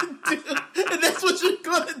gonna do, and that's what you're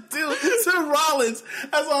gonna do to Rollins.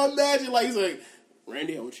 That's all I imagine. Like he's like,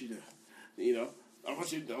 Randy, I want you to, I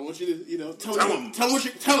want you to, tell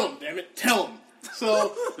him, damn it, tell him.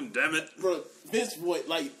 So, damn it, bro, Vince voice,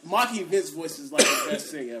 like mocking Vince voice is like the best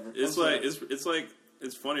thing ever.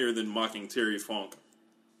 It's funnier than mocking Terry Funk.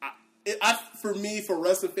 For me, for a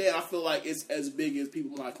wrestling fan, I feel like it's as big as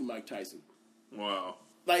people mocking Mike Tyson. Wow,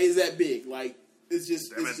 like it's that big. Like it's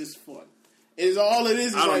just fun. It's all it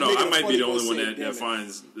is. I don't like know. I might be the only one that that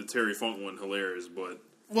finds the Terry Funk one hilarious, but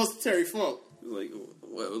what's Terry Funk? Like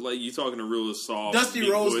you talking to real soft Dusty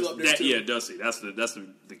Rhodes is up there too. Yeah, Dusty. That's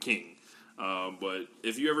the king. But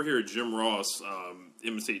if you ever hear Jim Ross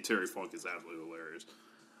imitate Terry Funk, it's absolutely hilarious.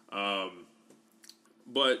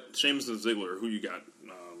 But Sheamus and Ziggler, who you got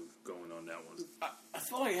going on that one? I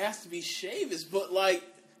feel like it has to be Sheamus, but like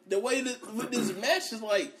the way that with this match is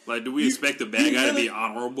like do we expect the bad guy to be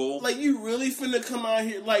honorable? Like you really finna come out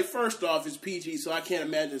here? Like first off, it's PG, so I can't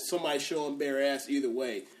imagine somebody showing bare ass either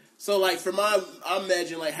way. So like I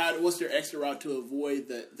imagine like what's their extra route to avoid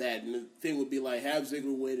that? And the thing would be like have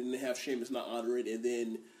Ziggler win and then have Sheamus not honor it, and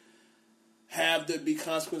then have there be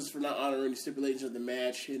consequences for not honoring the stipulations of the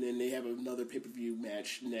match, and then they have another pay-per-view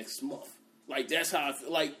match next month. Like that's how I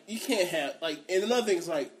feel. Like you can't have like, and another thing is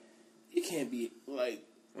like you can't be like.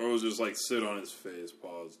 Or it was just like sit on his face.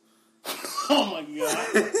 Pause. Oh my god!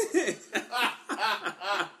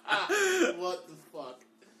 What the fuck?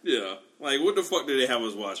 Yeah, like what the fuck do they have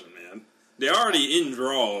us watching, man? They're already in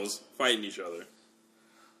draws fighting each other.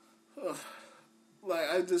 Like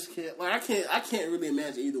I just can't. Like I can't really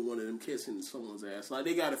imagine either one of them kissing someone's ass. Like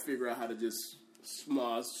they got to figure out how to just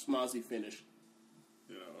smozzy finish.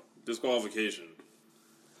 Yeah, disqualification.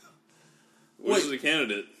 Which is a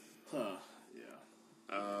candidate? Yeah.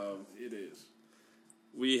 It is.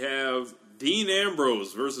 We have Dean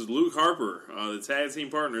Ambrose versus Luke Harper, the tag team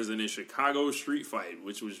partners in a Chicago street fight,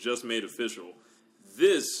 which was just made official.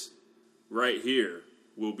 This right here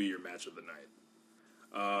will be your match of the night.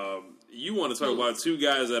 You want to talk about two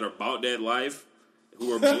guys that are about that life,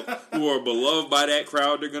 who are beloved by that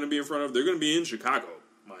crowd they're going to be in front of. They're going to be in Chicago,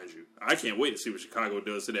 mind you. I can't wait to see what Chicago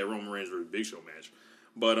does to that Roman Reigns versus Big Show match.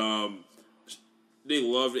 But they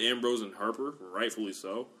loved Ambrose and Harper, rightfully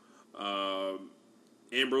so.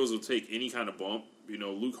 Ambrose will take any kind of bump.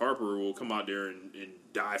 Luke Harper will come out there and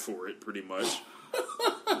die for it, pretty much.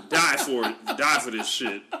 Die for it. Die for this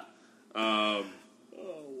shit. Oh,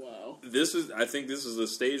 wow. I think this is a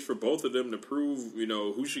stage for both of them to prove,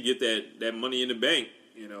 who should get that money in the bank,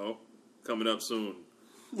 coming up soon.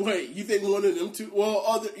 Wait, you think one of them two? Well,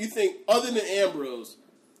 other than Ambrose,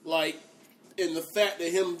 like, in the fact that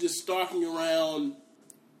him just stalking around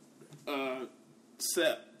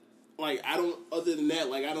Seth, like, other than that,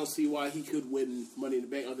 like, I don't see why he could win Money in the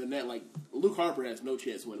Bank. Other than that, like, Luke Harper has no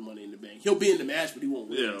chance of winning Money in the Bank. He'll be in the match, but he won't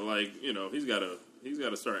win. Yeah, like, he's got to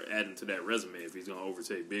start adding to that resume if he's going to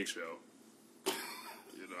overtake Big Show.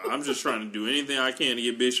 I'm just trying to do anything I can to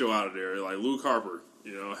get Big Show out of there. Like, Luke Harper,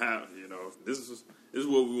 this is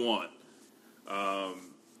what we want.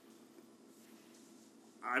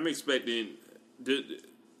 I'm expecting.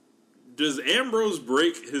 Does Ambrose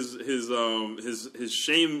break his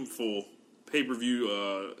shameful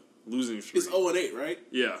pay-per-view losing streak? It's 0-8, right?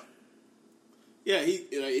 Yeah. Yeah,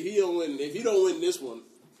 if he don't win this one,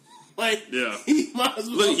 like, yeah, he might as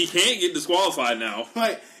well. Look, he can't get disqualified now.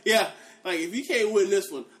 Like, yeah, like if he can't win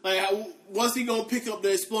this one, like, what's he gonna pick up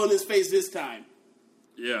to explode in his face this time?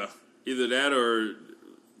 Yeah, either that or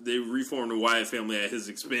they reform the Wyatt family at his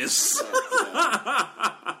expense.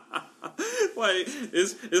 Like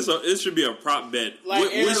it should be a prop bet. Like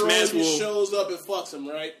which Aaron match just shows up and fucks him,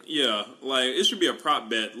 right? Yeah, like it should be a prop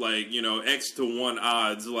bet, like X to 1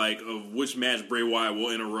 odds, like of which match Bray Wyatt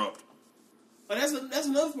will interrupt. But that's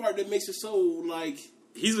another part that makes it so like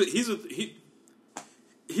he's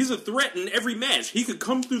a threat in every match. He could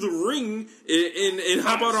come through the ring and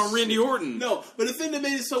hop out on Randy Orton. No, but the thing that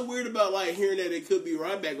made it so weird about like hearing that it could be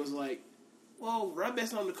Ryback was like, well,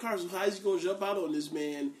 Ryback's on the card, so how is he going to jump out on this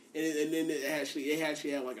man? And then they actually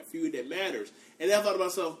have like a feud that matters. And then I thought to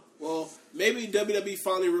myself, well, maybe WWE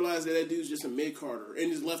finally realized that dude's just a mid-carder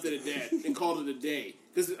and just left it at that and called it a day.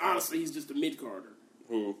 Because honestly, he's just a mid-carder.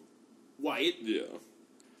 Who? Wyatt. Yeah.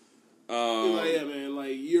 Like, yeah, man,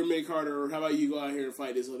 like, you're a mid-carder, how about you go out here and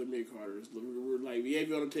fight this other mid-carders? We're like, we have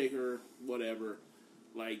you Undertaker, whatever.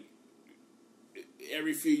 Like,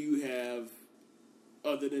 every feud you have,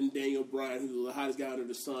 other than Daniel Bryan, who's the hottest guy under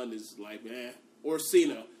the sun, is like, man, or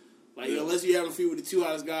Cena. Like, unless you have a feud with the two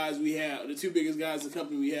hottest guys we have, the two biggest guys in the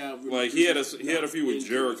company we have. Like, he had a feud with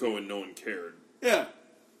Jericho and no one cared. Yeah.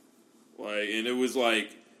 Like, and it was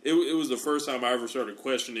like, it was the first time I ever started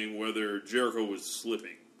questioning whether Jericho was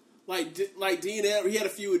slipping. Like Dean Ambrose, he had a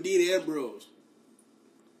feud with Dean Ambrose.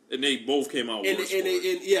 And they both came out worse and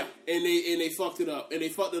they fucked it up. And they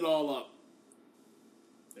fucked it all up.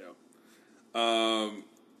 Yeah.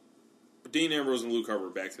 Dean Ambrose and Luke Harper,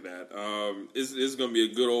 back to that. It's going to be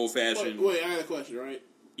a good old-fashioned... Wait, I got a question, right?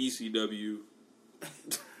 ECW. I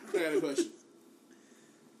got a question.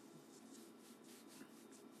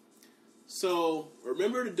 So,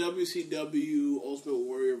 remember the WCW Ultimate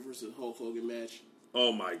Warrior versus Hulk Hogan match?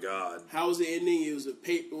 Oh my God! How was the ending? It was a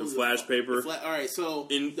paper. The flash paper. All right, so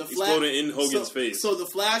the exploded in Hogan's face. So the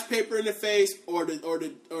flash paper in the face, or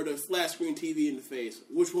the flat screen TV in the face.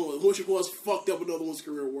 Which was fucked up? Another one's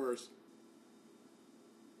career worse.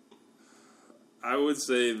 I would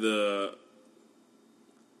say the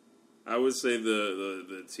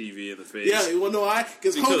TV in the face. Yeah, you want to know why?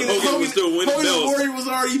 Because Hogan was still winning belts. Hogan's Warrior was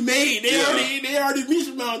already made. They already reached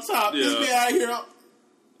him on top. Yeah. This man out here.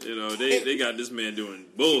 They got this man doing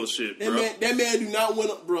bullshit, bro. That man do not win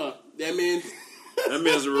up, bro. That man. That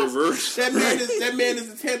man's a reverse. That man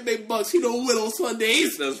is the Tampa Bay Bucks. He don't win on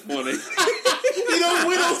Sundays. That's funny. He don't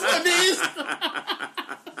win on Sundays.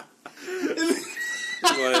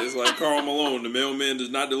 It's like Karl Malone. The mailman does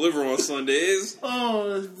not deliver on Sundays.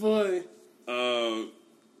 Oh boy.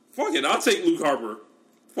 Fuck it. I'll take Luke Harper.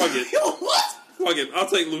 Fuck it. Yo, what? Fuck it. I'll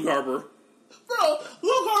take Luke Harper. Bro,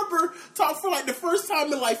 Luke Harper talked for like the first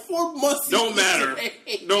time in like 4 months. Don't matter.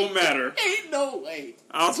 Don't matter. Ain't no way.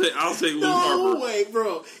 I'll take Luke Harper. No way,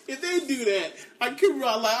 bro. If they do that,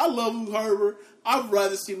 I love Luke Harper. I'd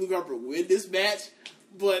rather see Luke Harper win this match,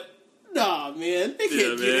 but nah, man, they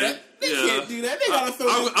can't do that. They can't do that. They gotta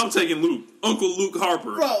throw. I'm taking Luke, Uncle Luke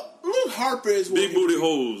Harper. Bro, Luke Harper is big booty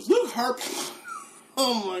holes. Luke Harper.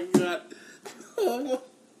 Oh my god.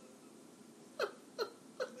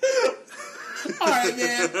 All right,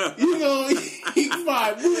 man. Fine.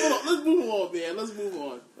 Let's move on, man. Let's move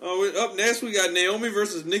on. Up next, we got Naomi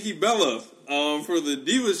versus Nikki Bella for the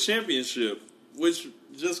Divas Championship, which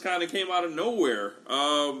just kind of came out of nowhere.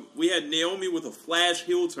 We had Naomi with a flash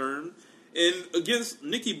heel turn, and against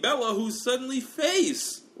Nikki Bella, who's suddenly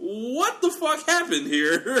face. What the fuck happened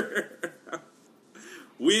here?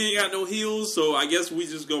 We ain't got no heels, so I guess we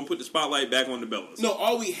just gonna put the spotlight back on the Bellas. No,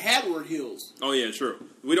 all we had were heels. Oh yeah, true.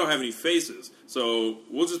 We don't have any faces, so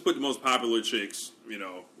we'll just put the most popular chicks.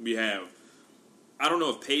 We have. I don't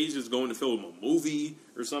know if Paige is going to film a movie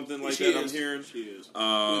or something like that. I'm hearing she is.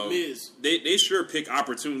 With Miz. They sure pick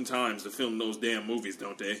opportune times to film those damn movies,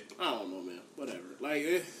 don't they? I don't know, man. Whatever.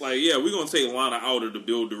 Yeah, we're gonna take Lana out of to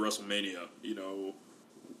build the WrestleMania.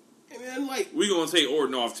 And then, we're gonna take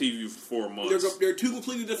Orton off TV for 4 months. They're two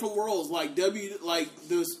completely different worlds.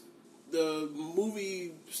 The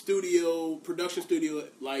movie studio, production studio,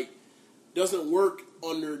 doesn't work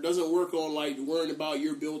on worrying about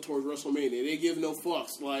your build towards WrestleMania. They give no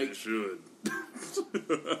fucks. They should.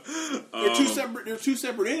 They're two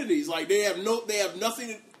separate entities. They have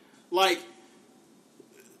nothing.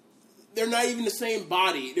 They're not even the same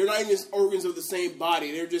body. They're not even organs of the same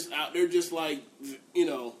body. They're just out. They're just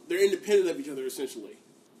they're independent of each other essentially.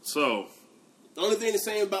 So, the only thing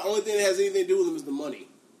that has anything to do with them is the money.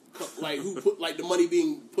 Like who put the money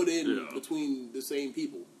being put in between the same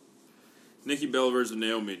people. Nikki Bella versus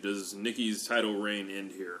Naomi. Does Nikki's title reign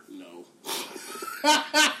end here? No.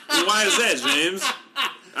 Well, why is that, James?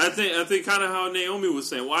 I think kind of how Naomi was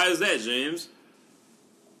saying. Why is that, James?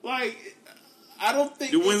 Like, I don't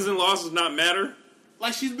think... Do wins and losses not matter?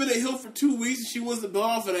 Like, she's been a heel for 2 weeks and she wins the belt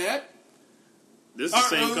off of that. This is the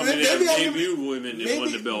same company that debuted women and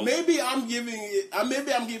won the belt. Maybe I'm giving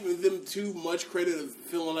them too much credit of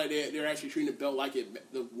feeling like they're actually treating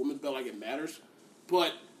the women's belt like it matters.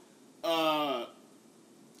 But, I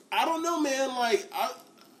don't know, man. Like,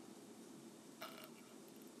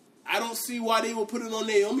 I don't see why they will put it on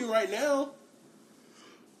Naomi right now.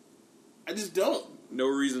 I just don't. No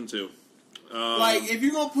reason to. Like, if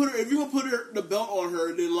you're gonna put the belt on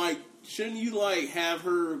her, then like, shouldn't you like have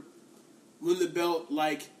her win the belt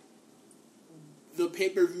like the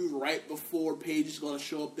pay-per-view right before Paige is gonna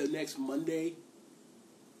show up the next Monday?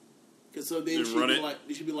 Because so then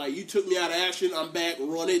she'd be like, you took me out of action, I'm back,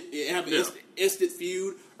 run it, have an instant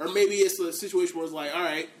feud, or maybe it's a situation where it's like, all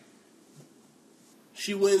right,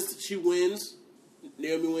 she wins,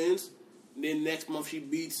 Naomi wins. And then next month she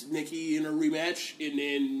beats Nikki in a rematch, and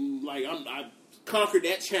then like I conquered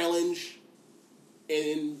that challenge,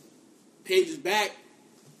 and Paige is back.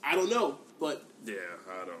 I don't know, but yeah,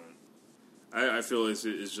 I don't. I feel it's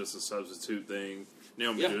just a substitute thing.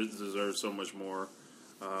 Naomi deserves so much more,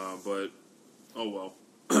 but oh well.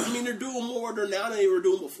 I mean, they're doing more now than they were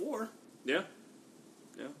doing before. Yeah.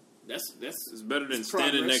 That's it's better than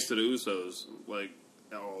standing next to the Usos like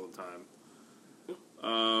all the time.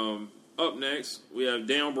 Up next, we have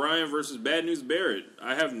Daniel Bryan versus Bad News Barrett.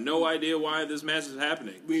 I have no idea why this match is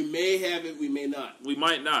happening. We may have it, we may not. We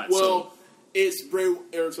might not. Well, it's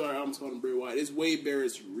I'm calling Bray Wyatt. It's Wade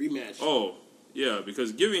Barrett's rematch. Oh, yeah,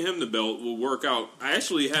 because giving him the belt will work out. I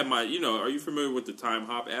actually had my, are you familiar with the Time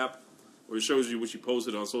Hop app? Where it shows you what you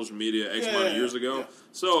posted on social media X amount of years ago? Yeah.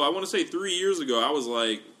 So I want to say 3 years ago, I was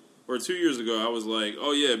like, or 2 years ago, I was like,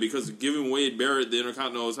 oh yeah, because giving Wade Barrett the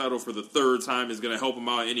Intercontinental title for the third time is going to help him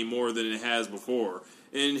out any more than it has before.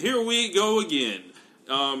 And here we go again.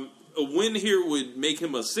 A win here would make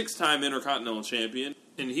him a 6-time Intercontinental Champion,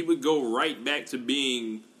 and he would go right back to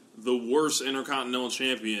being the worst Intercontinental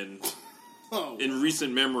Champion in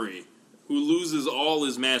recent memory, who loses all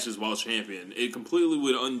his matches while champion. It completely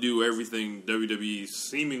would undo everything WWE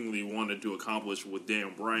seemingly wanted to accomplish with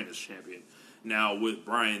Daniel Bryan as champion. Now, with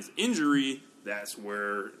Bryan's injury, that's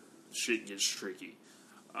where shit gets tricky.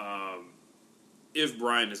 If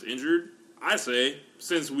Bryan is injured, I say,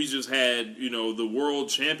 since we just had, the world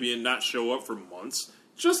champion not show up for months,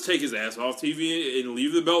 just take his ass off TV and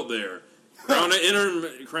leave the belt there. Crown an interim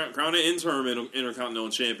Intercontinental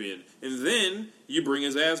Champion. And then you bring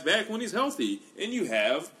his ass back when he's healthy. And you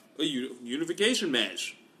have a unification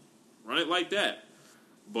match. Run it like that.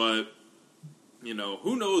 But,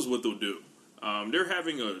 who knows what they'll do. They're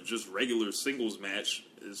having a just regular singles match,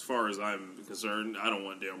 as far as I'm concerned. I don't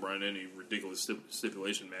want Daniel Bryan any ridiculous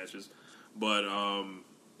stipulation matches, but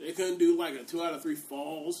they couldn't do like a 2 out of 3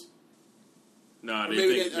 falls. Nah,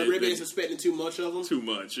 maybe they're suspecting too much of them. Too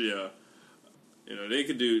much, yeah. They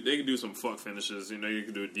could do some fuck finishes. You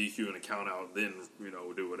could do a DQ and a count out, then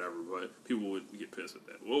do whatever. But people would get pissed at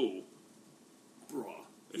that. Whoa, bro.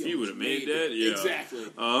 If he would have made that, yeah. Exactly.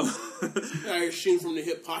 I shoot from the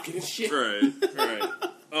hip pocket and shit. Right.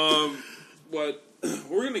 But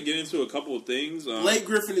we're going to get into a couple of things. Blake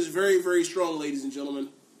Griffin is very, very strong, ladies and gentlemen.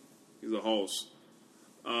 He's a host.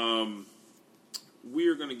 We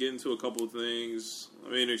are going to get into a couple of things. I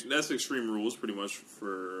mean, that's Extreme Rules pretty much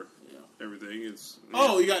for everything. It's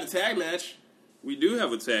you got a tag match. We do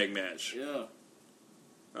have a tag match. Yeah.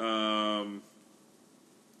 The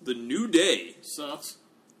New Day sucks.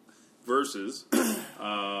 Versus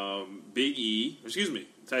Big E,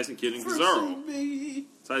 Tyson Kidd and Cesaro.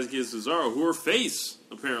 Tyson Kidd and Cesaro, who are face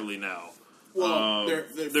apparently now. Well, they're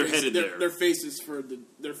headed there. Their faces for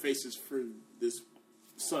this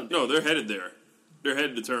Sunday. No, they're headed there. They're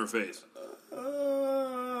headed to turn face.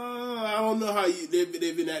 I don't know how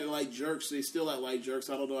they've been acting like jerks. They still act like jerks.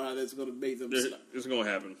 I don't know how that's going to make them. It's going to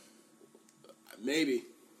happen. Maybe.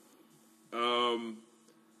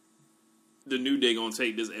 The New Day gonna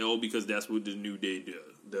take this L because that's what the New Day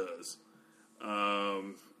does.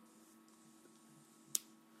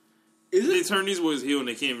 They turn these boys heel and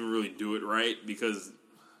they can't even really do it right because.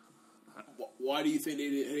 Why do you think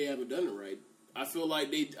they haven't done it right? I feel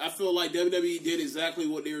like WWE did exactly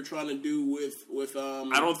what they were trying to do with.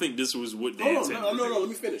 I don't think this was what they intended. No. Let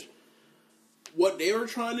me finish. what they were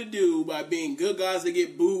trying to do by being good guys that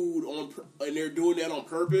get booed and they're doing that on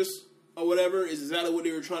purpose or whatever is exactly what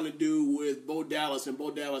they were trying to do with Bo Dallas, and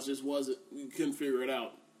Bo Dallas just we couldn't figure it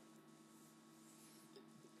out.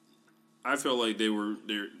 I felt like they're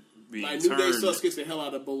being like turned. New Day Sus gets the hell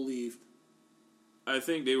out of Bo leave. I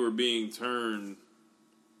think they were being turned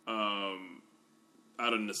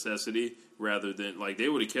out of necessity rather than like they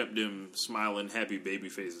would have kept them smiling, happy baby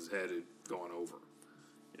faces had it gone over.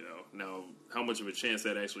 You know, now how much of a chance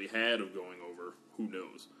that actually had of going over, who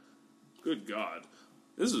knows? Good God,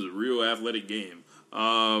 this is a real athletic game.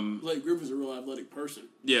 Blake Griffin's a real athletic person.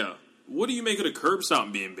 Yeah, what do you make of the curb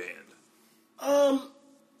stomp being banned?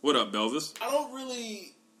 What up, Belvis? I don't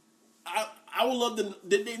really. I would love to.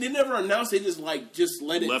 They never announced. They just let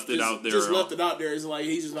it. Left it out there. Just left it out there. It's like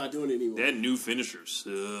he's just not doing it anymore. That new finisher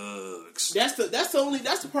sucks. That's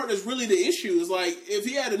the part that's really the issue. Is like if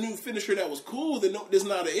he had a new finisher that was cool, then there's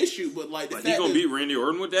not an issue. But like the Like fact he gonna that, beat Randy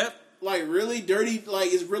Orton with that? like really dirty,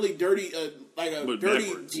 like it's really dirty, like a But dirty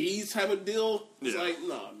backwards. G's type of deal. It's Yeah. like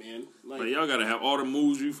nah, man. Like y'all gotta have all the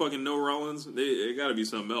moves you fucking know, Rollins. It gotta be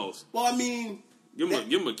something else. Well, I mean. Give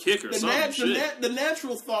him a kick or something. The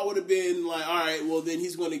natural thought would have been like, all right, well then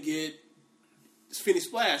he's going to get Finney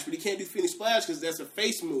Splash, but he can't do Finney Splash because that's a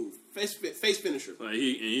face move, face finisher. Like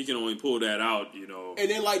he can only pull that out, you know.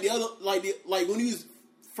 And then like the other, like when he was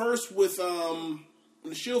first with when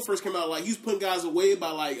the Shield first came out, like he was putting guys away by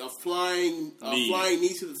like a flying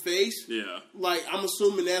knee to the face. Yeah. Like I'm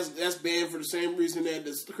assuming that's banned for the same reason that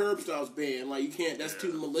the curb style's banned. Like you can't. That's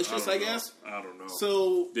too malicious, I guess. I don't know.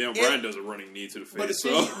 So Bryan does a running knee to the face.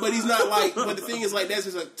 But he's not like. But the thing is, like that's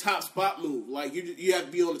just a top spot move. Like you have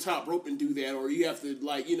to be on the top rope and do that, or you have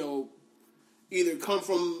to either come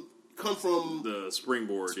from the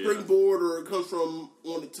springboard, or it comes from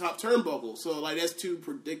on the top turnbuckle. So like that's too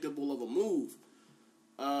predictable of a move.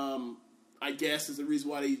 I guess is the reason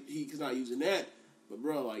why he's not using that. But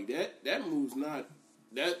bro, like that move's not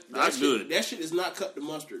not shit, good. That shit is not cut the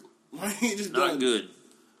mustard. Like he just not good.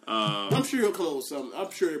 I'm sure he'll come up with something. I'm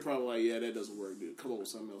sure they're probably like, yeah, that doesn't work, dude. Come up with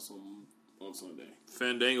something else on Sunday.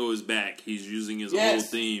 Fandango is back. He's using his old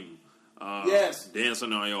theme. Yes.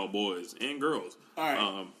 Dancing on y'all boys and girls. All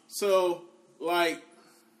right. So, like,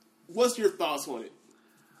 what's your thoughts on it?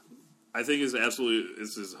 I think it's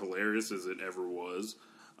as hilarious as it ever was.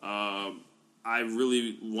 I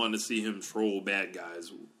really want to see him troll bad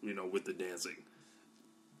guys, with the dancing.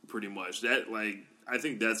 Pretty much. That, like, I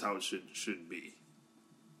think that's how it should be.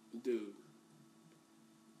 Dude,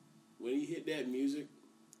 when he hit that music,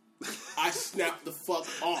 I snapped the fuck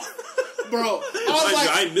off. Bro,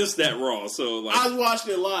 I missed that Raw, so like I was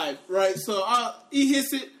watching it live, right? So he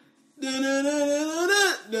hits it, bro.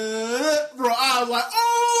 I was like,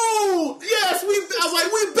 oh yes, we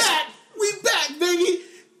back, baby.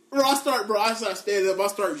 Bro, I start standing up. I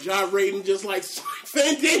start gyrating just like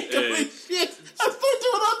Fandango and shit. I start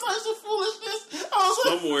doing all types of foolishness. I was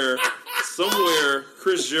like, somewhere,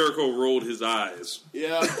 Chris Jericho rolled his eyes.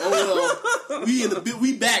 Yeah. Oh well.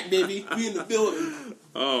 We back, baby. We in the building.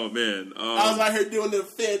 Oh man. I was out here doing the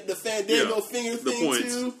Fandango finger thing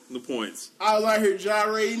too. The points. I was out here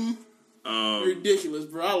gyrating. Ridiculous,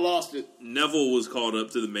 bro. I lost it. Neville was called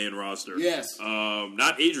up to the main roster. Yes.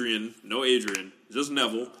 Not Adrian. No Adrian. Just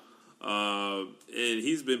Neville. And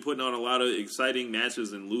he's been putting on a lot of exciting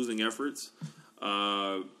matches and losing efforts.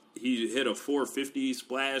 He hit a 450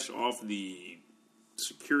 splash off the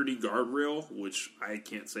security guardrail, which I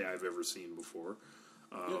can't say I've ever seen before.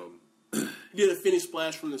 He did a finish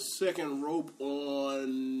splash from the second rope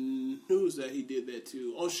on... Who was that he did that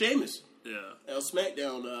to? On Sheamus. Yeah.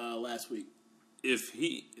 SmackDown last week. If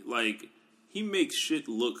he makes shit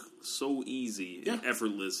look so easy and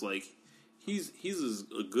effortless. Like, he's as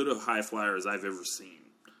good a high flyer as I've ever seen.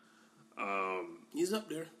 He's up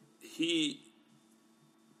there.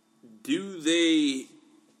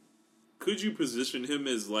 Could you position him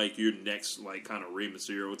as like your next like kind of Rey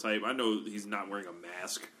Mysterio type? I know he's not wearing a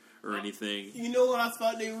mask or anything. You know what I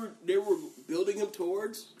thought they were building him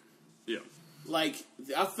towards? Yeah. Like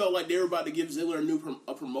I felt like they were about to give Ziggler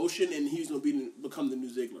a promotion, and he's going to become the new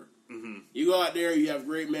Ziggler. Mm-hmm. You go out there, you have a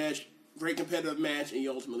great match, great competitive match, and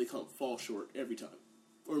you ultimately fall short every time,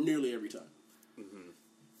 or nearly every time.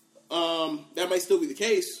 Mm-hmm. That might still be the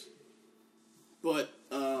case, but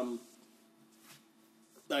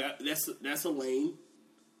like that's a lane.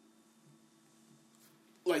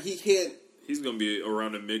 Like he can't. He's gonna be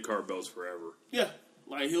around the mid card belts forever. Yeah,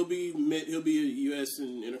 like he'll be a U.S.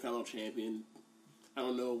 and Intercontinental champion. I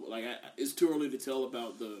don't know. Like it's too early to tell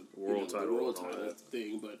about the world title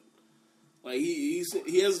thing, but like he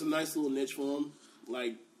has a nice little niche for him.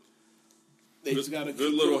 Like they just got a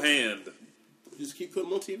good little hand. Just keep putting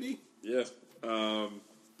him on TV. Yeah.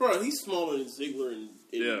 Bro, he's smaller than Ziggler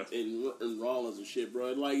and Rollins and shit,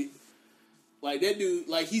 bro. Like that dude,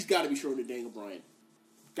 like he's got to be shorter than Daniel Bryan.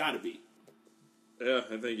 Got to be. Yeah,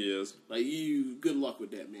 I think he is. Like good luck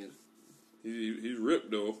with that, man. He's ripped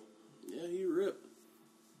though. Yeah, he ripped.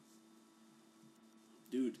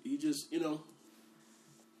 Dude, he just,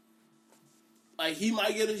 like he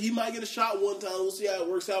might get a shot one time. We'll see how it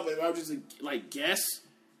works out. But if I just like guess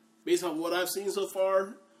based on what I've seen so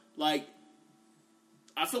far, like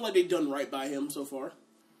I feel like they've done right by him so far.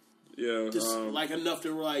 Yeah, just like enough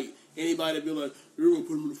to like anybody to be like, you're gonna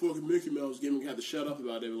put him in the fucking Mickey Mouse game and have to shut up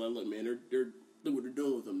about it. Like, look, man, they're look what they're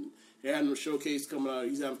doing with him. They had him a showcase coming out.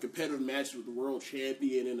 He's having competitive matches with the world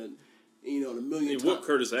champion and a million. He whooped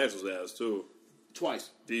Curtis Axel's ass too. Twice.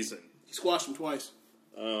 Decent. He squashed him twice.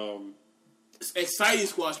 Exciting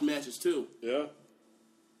squash matches too. Yeah.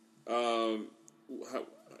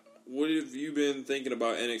 What have you been thinking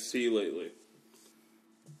about NXT lately?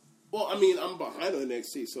 Well, I mean, I'm behind on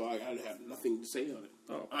NXT, so I have nothing to say on it.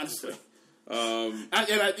 Oh, honestly. Okay.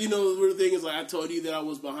 The weird thing is, like, I told you that I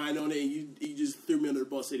was behind on it, and you just threw me under the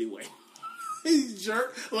bus anyway. You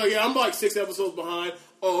jerk. Like, yeah, I'm like 6 episodes behind.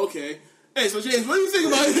 Oh, okay. Hey, so James, what do you think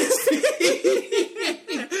about NXT?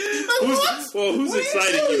 Who's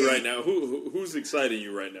exciting you right now? Who's exciting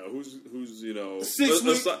you right now? Who's 6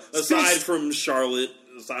 weeks aside from Charlotte,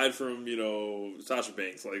 aside from Sasha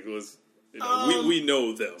Banks, like let's we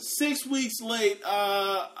know them. 6 weeks late,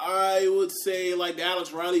 I would say like the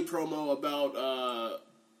Alex Riley promo about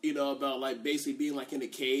like basically being like in a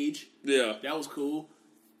cage. Yeah, that was cool.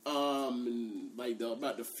 And like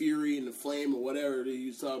about the Fury and the Flame or whatever that he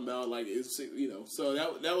was talking about, like it's so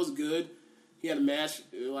that was good. He had a match,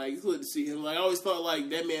 like it's good to see him. Like I always thought, like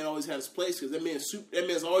that man always had his place because that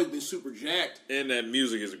man's always been super jacked, and that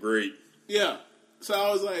music is great. Yeah, so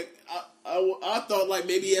I was like, I thought like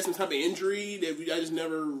maybe he had some type of injury that I just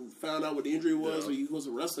never found out what the injury was, or he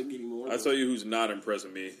wasn't wrestling anymore. I tell you, who's not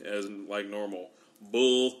impressing me as like normal.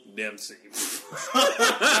 Bull Dempsey.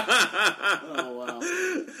 Oh wow!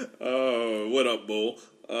 Oh, what up, Bull?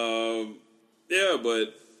 Yeah,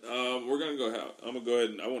 but we're gonna go. I'm gonna go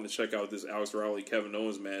ahead and I want to check out this Alex Riley Kevin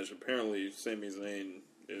Owens match. Apparently, Sami Zayn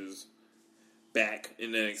is back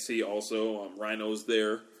in NXT. Also, Rhino's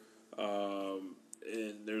there, and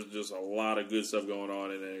there's just a lot of good stuff going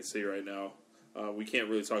on in NXT right now. We can't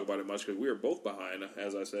really talk about it much because we are both behind.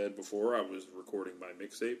 As I said before, I was recording my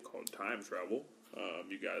mixtape called Time Travel.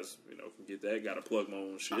 You guys, can get that. Got to plug my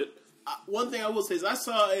own shit. One thing I will say is I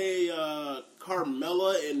saw a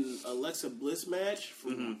Carmella and Alexa Bliss match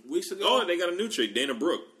from weeks ago. Oh, and they got a new chick, Dana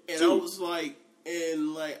Brooke. And too. I was like,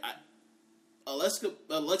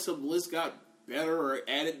 Alexa Bliss got better or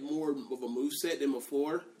added more of a moveset than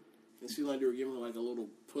before. It seemed like they were giving her like a little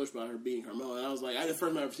push by her beating Carmella. And I was like, the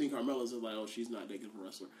first time I ever seen Carmella, I was like, oh, she's not that good of a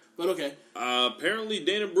wrestler. But okay. Apparently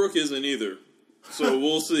Dana Brooke isn't either. So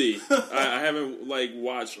we'll see. I haven't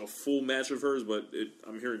watched a full match of hers, but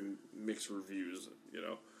I'm hearing mixed reviews.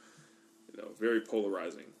 Very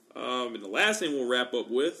polarizing. And the last thing we'll wrap up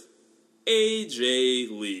with AJ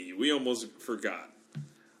Lee. We almost forgot.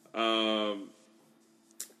 AJ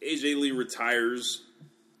Lee retires,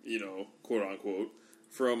 quote unquote,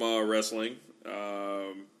 from wrestling.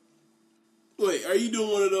 Wait, are you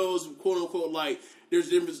doing one of those quote unquote like there's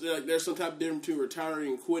difference? Like there's some type of difference between retiring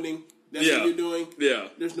and quitting. That's what you're doing? Yeah.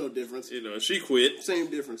 There's no difference. She quit.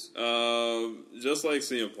 Same difference. Just like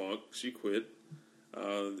CM Punk, she quit.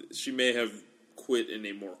 She may have quit in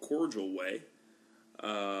a more cordial way.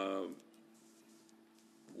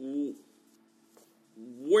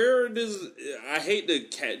 Where does I hate to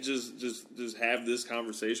just have this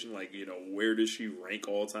conversation? Like where does she rank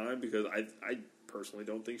all time? Because I personally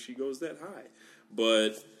don't think she goes that high,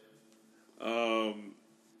 but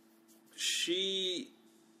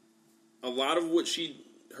a lot of what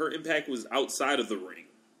her impact was outside of the ring.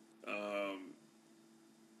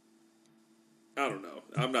 I don't know.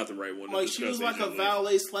 I'm not the right one. Like she was like a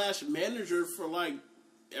valet / manager for like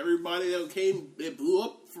everybody that blew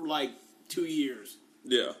up for like 2 years.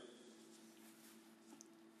 Yeah.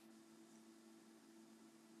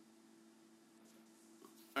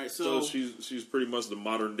 All right, so she's pretty much the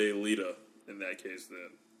modern day Lita in that case.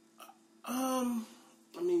 Then, I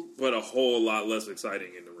mean, but a whole lot less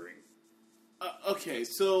exciting in the ring. Okay,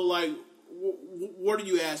 so like, what are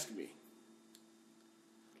you asking me?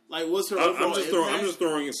 Like, what's her? I'm just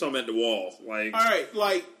throwing some at the wall. Like, all right,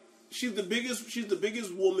 like she's the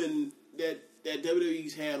biggest woman that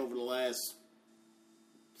WWE's had over the last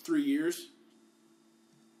 3 years,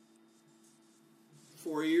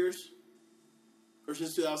 4 years, or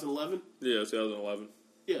since 2011. Yeah, 2011.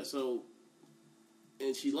 Yeah, so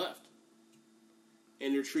and she left.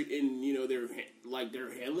 And they're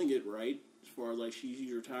they're handling it right as far as like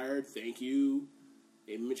she's retired. Thank you.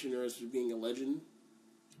 They mentioned her as being a legend.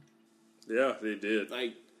 Yeah, they did.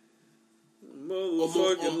 Like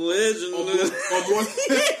motherfucking legend.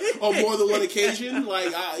 On more than one occasion.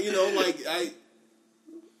 I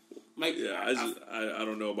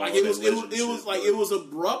don't know about like all it was that it was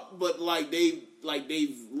abrupt, but they've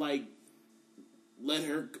let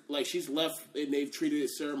her, she's left and they've treated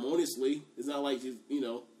it ceremoniously. It's not like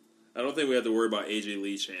I don't think we have to worry about AJ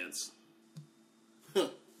Lee chance.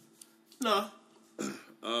 No.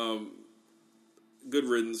 Good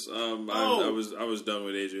riddance. I was done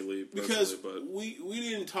with AJ Lee because but we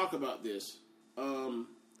didn't talk about this.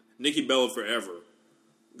 Nikki Bella forever.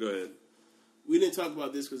 Go ahead. We didn't talk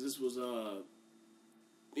about this because this was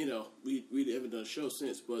we haven't done a show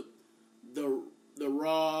since, but the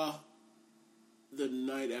Raw the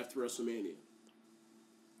night after WrestleMania,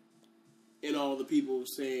 and all the people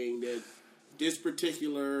saying that this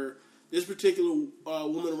particular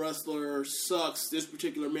woman wrestler sucks. This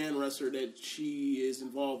particular man wrestler that she is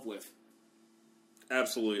involved with.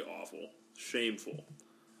 Absolutely awful. Shameful.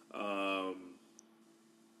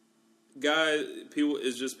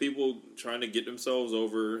 People trying to get themselves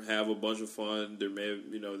over, have a bunch of fun.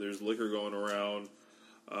 There's liquor going around.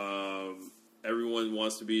 Everyone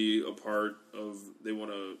wants to be a part of. They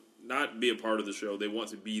want to not be a part of the show. They want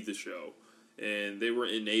to be the show, and they were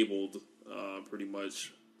enabled pretty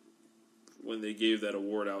much when they gave that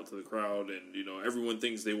award out to the crowd. And everyone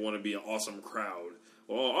thinks they want to be an awesome crowd.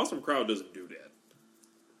 Well, awesome crowd doesn't do that.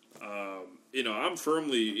 I'm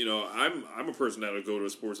firmly, I'm a person that'll go to a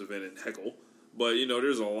sports event and heckle, but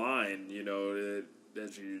there's a line,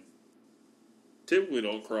 that you typically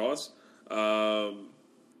don't cross.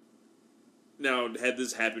 Now, had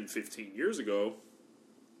this happened 15 years ago,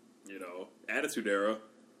 Attitude Era,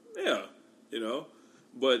 yeah,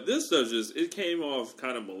 but this it came off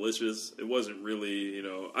kind of malicious. It wasn't really,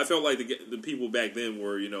 I felt like the people back then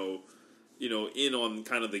were, in on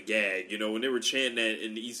kind of the gag, when they were chanting that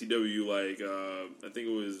in the ECW, I think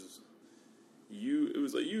it was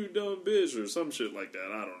like, you dumb bitch, or some shit like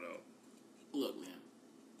that, I don't know. Look, man,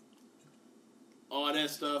 all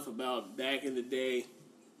that stuff about back in the day,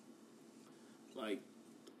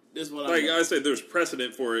 this is what I know. I said, there's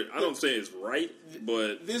precedent for it. I don't say it's right,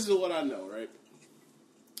 but this is what I know, right?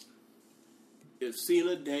 If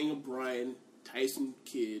Cena, Daniel Bryan, Tyson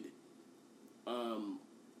Kidd,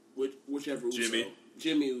 whichever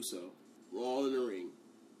Jimmy Uso, were all in the ring,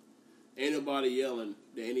 ain't nobody yelling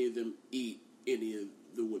that any of them eat any of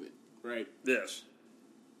the women, right? Yes.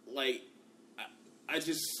 I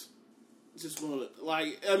just want to,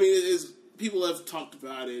 it's people have talked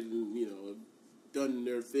about it and, done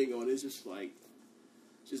their thing on it. It's just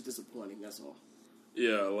disappointing, that's all.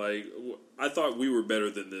 Yeah, I thought we were better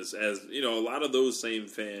than this. As, a lot of those same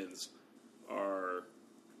fans are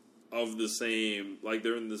of the same,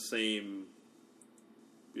 they're in the same,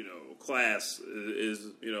 class is,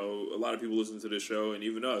 a lot of people listen to this show, and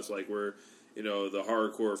even us, we're, the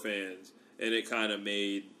hardcore fans, and it kind of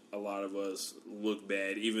made a lot of us look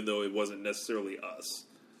bad, even though it wasn't necessarily us.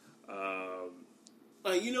 How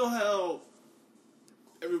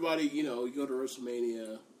everybody, you go to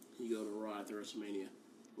WrestleMania, you go to Raw after WrestleMania.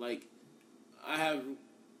 I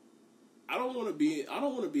don't want to be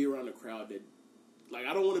around a crowd that,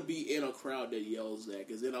 I don't want to be in a crowd that yells that,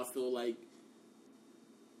 because then I feel like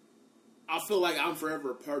I'm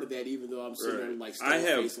forever a part of that, even though I'm sitting there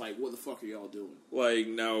face, what the fuck are y'all doing?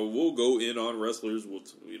 Now we'll go in on wrestlers, we'll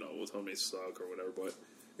tell them they suck or whatever, but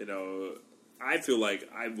I feel like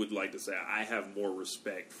I would like to say I have more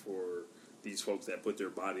respect for these folks that put their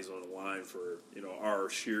bodies on the line for, our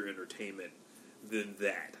sheer entertainment than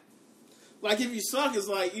that. If you suck, it's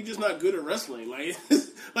you're just not good at wrestling.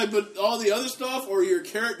 But all the other stuff, or your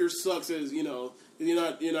character sucks as, you're not,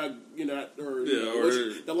 or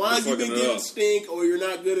the lines you've been getting stink, or you're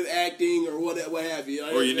not good at acting, or what have you.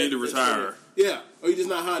 Or you need to retire. Yeah, or you're just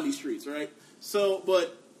not hot in these streets, right? So,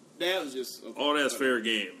 but that was just... Okay. All that's fair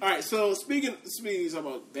game. All right, so speaking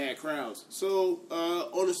about bad crowds, so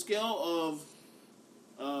on a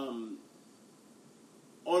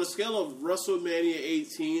scale of WrestleMania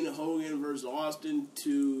 18, Hogan versus Austin,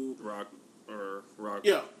 to Rock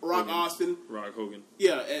Austin, Rock Hogan,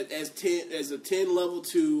 as a 10 level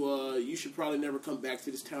to you should probably never come back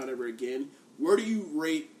to this town ever again. Where do you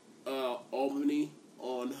rate Albany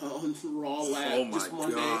on Raw last Oh my just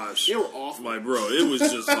Monday. gosh. They were awful. Like, bro, it was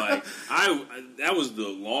just like that was the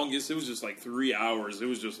longest. It was just like 3 hours. It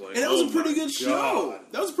was just like, and that was a pretty good show.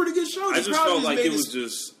 That was a pretty good show. I The just crowd felt like made it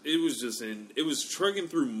was trucking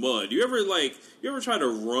through mud. You ever try to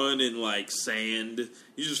run in like sand?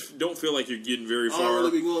 You just don't feel like you're getting very I far. don't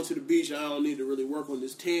really be going to the beach. I don't need to really work on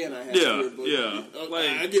this tan I have Yeah, here. But yeah. Like,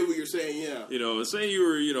 I get what you're saying, yeah. You know, say you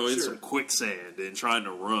were, in Sure. some quicksand and trying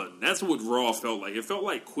to run. That's what Raw felt like. It felt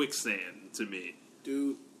like quicksand to me.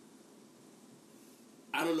 Dude,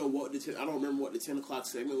 I don't know I don't remember what the 10 o'clock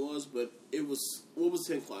segment was, but it was, what was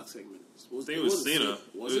the 10 o'clock segment? I think it was Cena.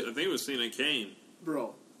 Was it? I think it was Cena and Kane.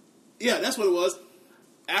 Bro. Yeah, that's what it was.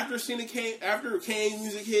 After Kane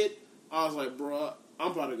music hit, I was like, bro,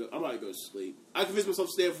 I'm about to go to sleep. I convinced myself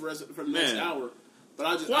to stay up for the next hour,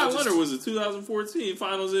 but Kawhi Leonard was the 2014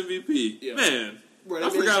 Finals MVP. Yeah. Man, Bro, I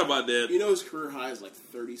forgot about that. You know his career high is like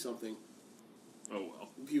 30 something. Oh well,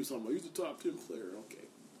 He was talking about he's the top 10 player. Okay.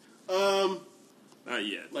 not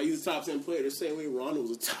yet. Like he's a top 10 player the same way Rondo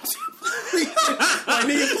was a top 10 player. Like,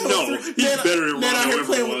 nigga, He's better than Rondo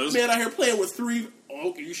ever was. Man out here playing with three.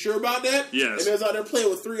 Okay, you sure about that? Yes. And man's out there playing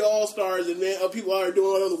with 3 All-Stars, and then people out there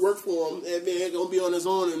doing all the work for him, and man gonna be on his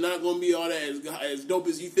own and not gonna be all that as dope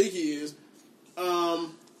as you think he is. But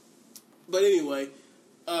anyway,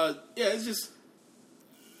 yeah, it's just.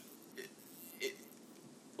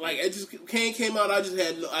 Kane came out. I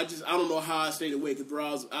don't know how I stayed awake because,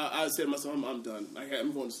 bro, I said to myself, I'm done.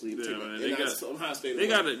 I'm going to sleep. Yeah, too. man,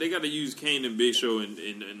 they got to use Kane and Big Show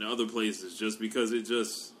in other places just because it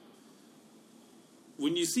just.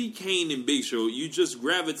 When you see Kane and Big Show, you just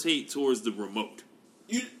gravitate towards the remote.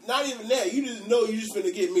 You not even that. You just know you're just going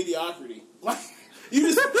to get mediocrity. Like you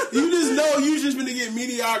just know you're just going to get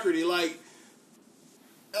mediocrity. Like.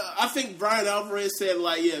 I think Brian Alvarez said,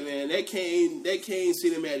 like, yeah, man, that Kane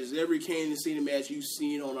Cena match is every Kane and Cena match you've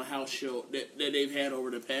seen on a house show that they've had over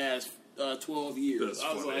the past 12 years. That's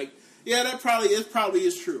I was funny. like, yeah, that probably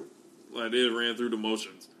is true. Like, they ran through the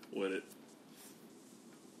motions with it.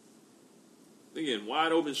 Again,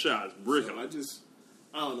 wide open shots, brick So 'em.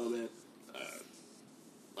 I don't know, man.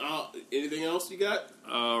 Anything else you got?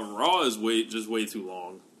 Raw is way too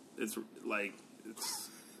long. It's like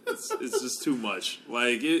it's just too much.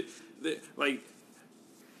 Like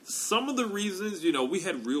some of the reasons, we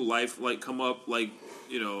had real life come up, and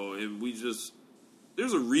we just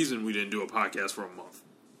there's a reason we didn't do a podcast for a month.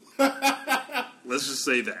 Let's just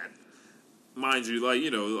say that. Mind you, like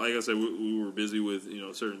I said, we were busy with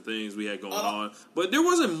certain things we had going on, but there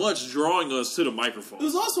wasn't much drawing us to the microphone. It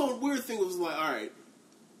was also a weird thing. It was like, all right,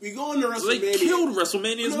 we go into WrestleMania. So they killed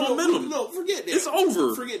WrestleMania's momentum. No, forget that. It's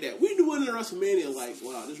over. Forget that. We do into WrestleMania like,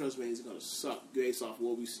 wow, this WrestleMania is going to suck based off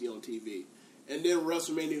what we see on TV. And then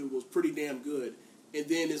WrestleMania was pretty damn good. And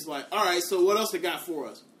then it's like, all right, so what else they got for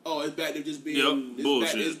us? Oh, it's back to just being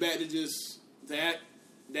bullshit. It's back to just that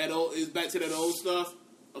old. It's back to that old stuff.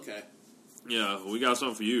 Okay. Yeah, we got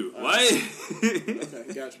something for you. Okay,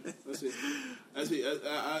 gotcha. I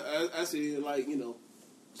see. Like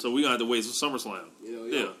So we got to wait till SummerSlam.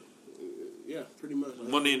 Yeah, pretty much.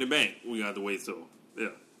 Money in the Bank, we got to wait till. Yeah.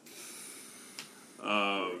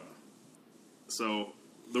 So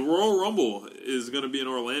the Royal Rumble is going to be in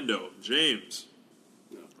Orlando. James,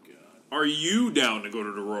 Oh God, are you down to go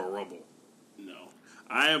to the Royal Rumble? no.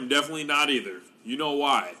 I am definitely not either. You know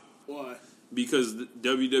why? Why? Because the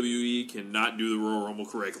WWE cannot do the Royal Rumble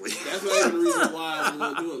correctly. That's not even the reason why I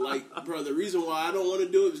want to do it. Like, bro, the reason why I don't want to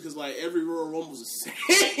do it is because, like, every Royal Rumble is the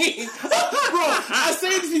same. Bro, I say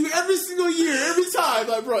it to you every single year, every time.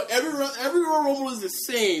 Like, bro, every Royal Rumble is the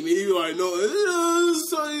same. And you're like, no,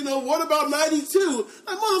 so, what about 92?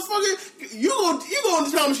 Like, motherfucker, you go on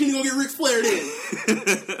the time machine and go get Ric Flair then.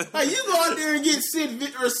 Like, you go out there and get Sid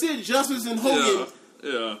Justice and Hogan.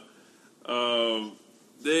 Yeah.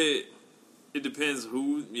 It depends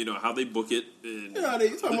who, how they book it. And, You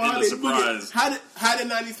talking about the surprise. How did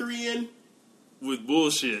 93 end? With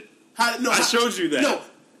bullshit. I showed you that. No.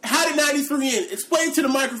 How did 93 end? Explain to the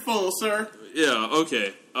microphone, sir. Yeah,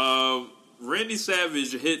 okay. Randy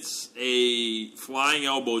Savage hits a flying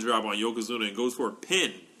elbow drop on Yokozuna and goes for a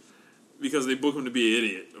pin because they book him to be an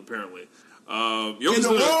idiot, apparently. In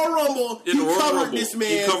the Royal Rumble, he covered this man.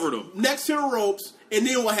 He covered him. Next to the ropes, and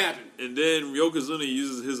then what happened? And then Yokozuna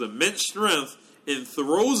uses his immense strength and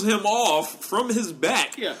throws him off from his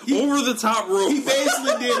back over the top rope. He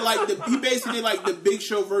basically did like the Big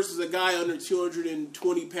Show versus a guy under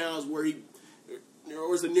 220 pounds, where he or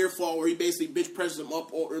was a near fall where he basically bench presses him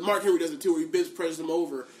up. Or Mark Henry does it too, where he bench presses him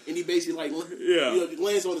over, and he basically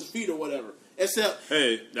lands on his feet or whatever. Except,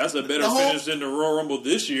 hey, that's a better finish than the Royal Rumble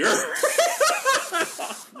this year.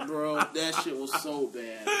 Bro, that shit was so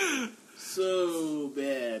bad. So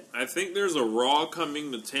bad. I think there's a Raw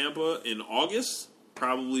coming to Tampa in August.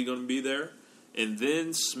 Probably going to be there. And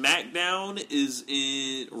then SmackDown is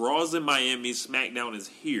in... Raw's in Miami. SmackDown is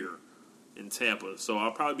here in Tampa. So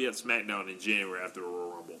I'll probably be at SmackDown in January after the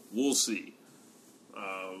Royal Rumble. We'll see.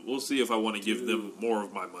 We'll see if I want to give them more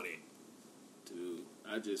of my money. Dude,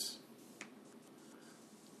 I just...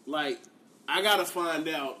 Like, I got to find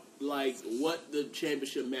out, like, what the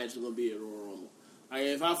championship match is going to be at Royal Rumble. Like,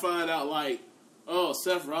 if I find out, like, oh,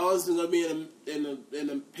 Seth Rollins is going to be in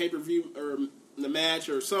a pay-per-view or in the match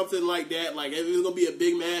or something like that, like, if it's going to be a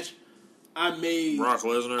big match, I may... Brock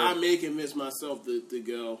Lesnar. I may convince myself to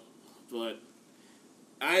go. But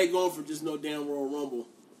I ain't going for just no damn Royal Rumble.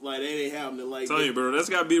 Like, that ain't happening. Like, I'm telling you, bro, that's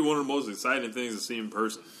got to be one of the most exciting things to see in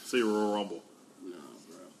person. See a Royal Rumble. No,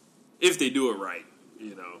 bro. If they do it right,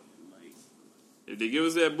 you know. If they give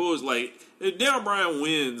us that bullshit, like, if Daniel Bryan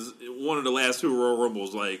wins one of the last two Royal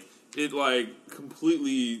Rumbles, like, it, like,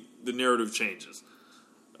 completely, the narrative changes.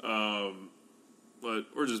 But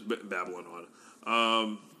we're just babbling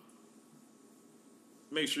on.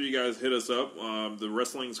 Make sure you guys hit us up, the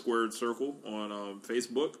Wrestling Squared Circle on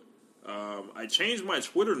Facebook. I changed my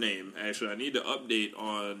Twitter name, actually. I need to update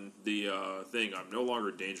on the thing. I'm no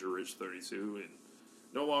longer Danger Rich 32 and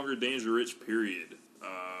no longer Danger Rich, period,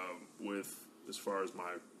 with... as far as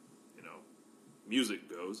my, music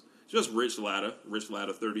goes. Just Rich Latta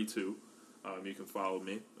 32. You can follow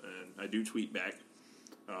me, and I do tweet back.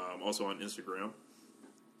 Also on Instagram.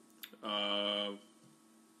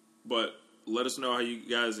 But let us know how you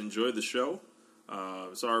guys enjoyed the show.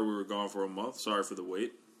 Sorry we were gone for a month. Sorry for the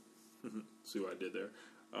wait. See what I did there.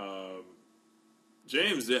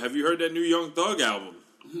 James, have you heard that new Young Thug album?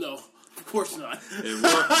 No. Of course not.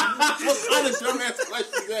 What kind of dumbass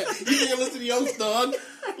question is that? You didn't listen to Young Thug?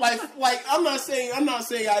 Like I'm not saying I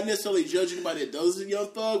necessarily judge anybody that does Young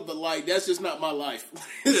Thug, but like that's just not my life.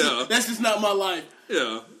 Yeah, that's just not my life.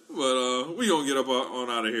 Yeah, but we gonna get up on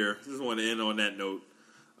out of here. Just want to end on that note.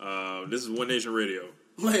 This is One Nation Radio.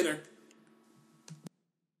 Later.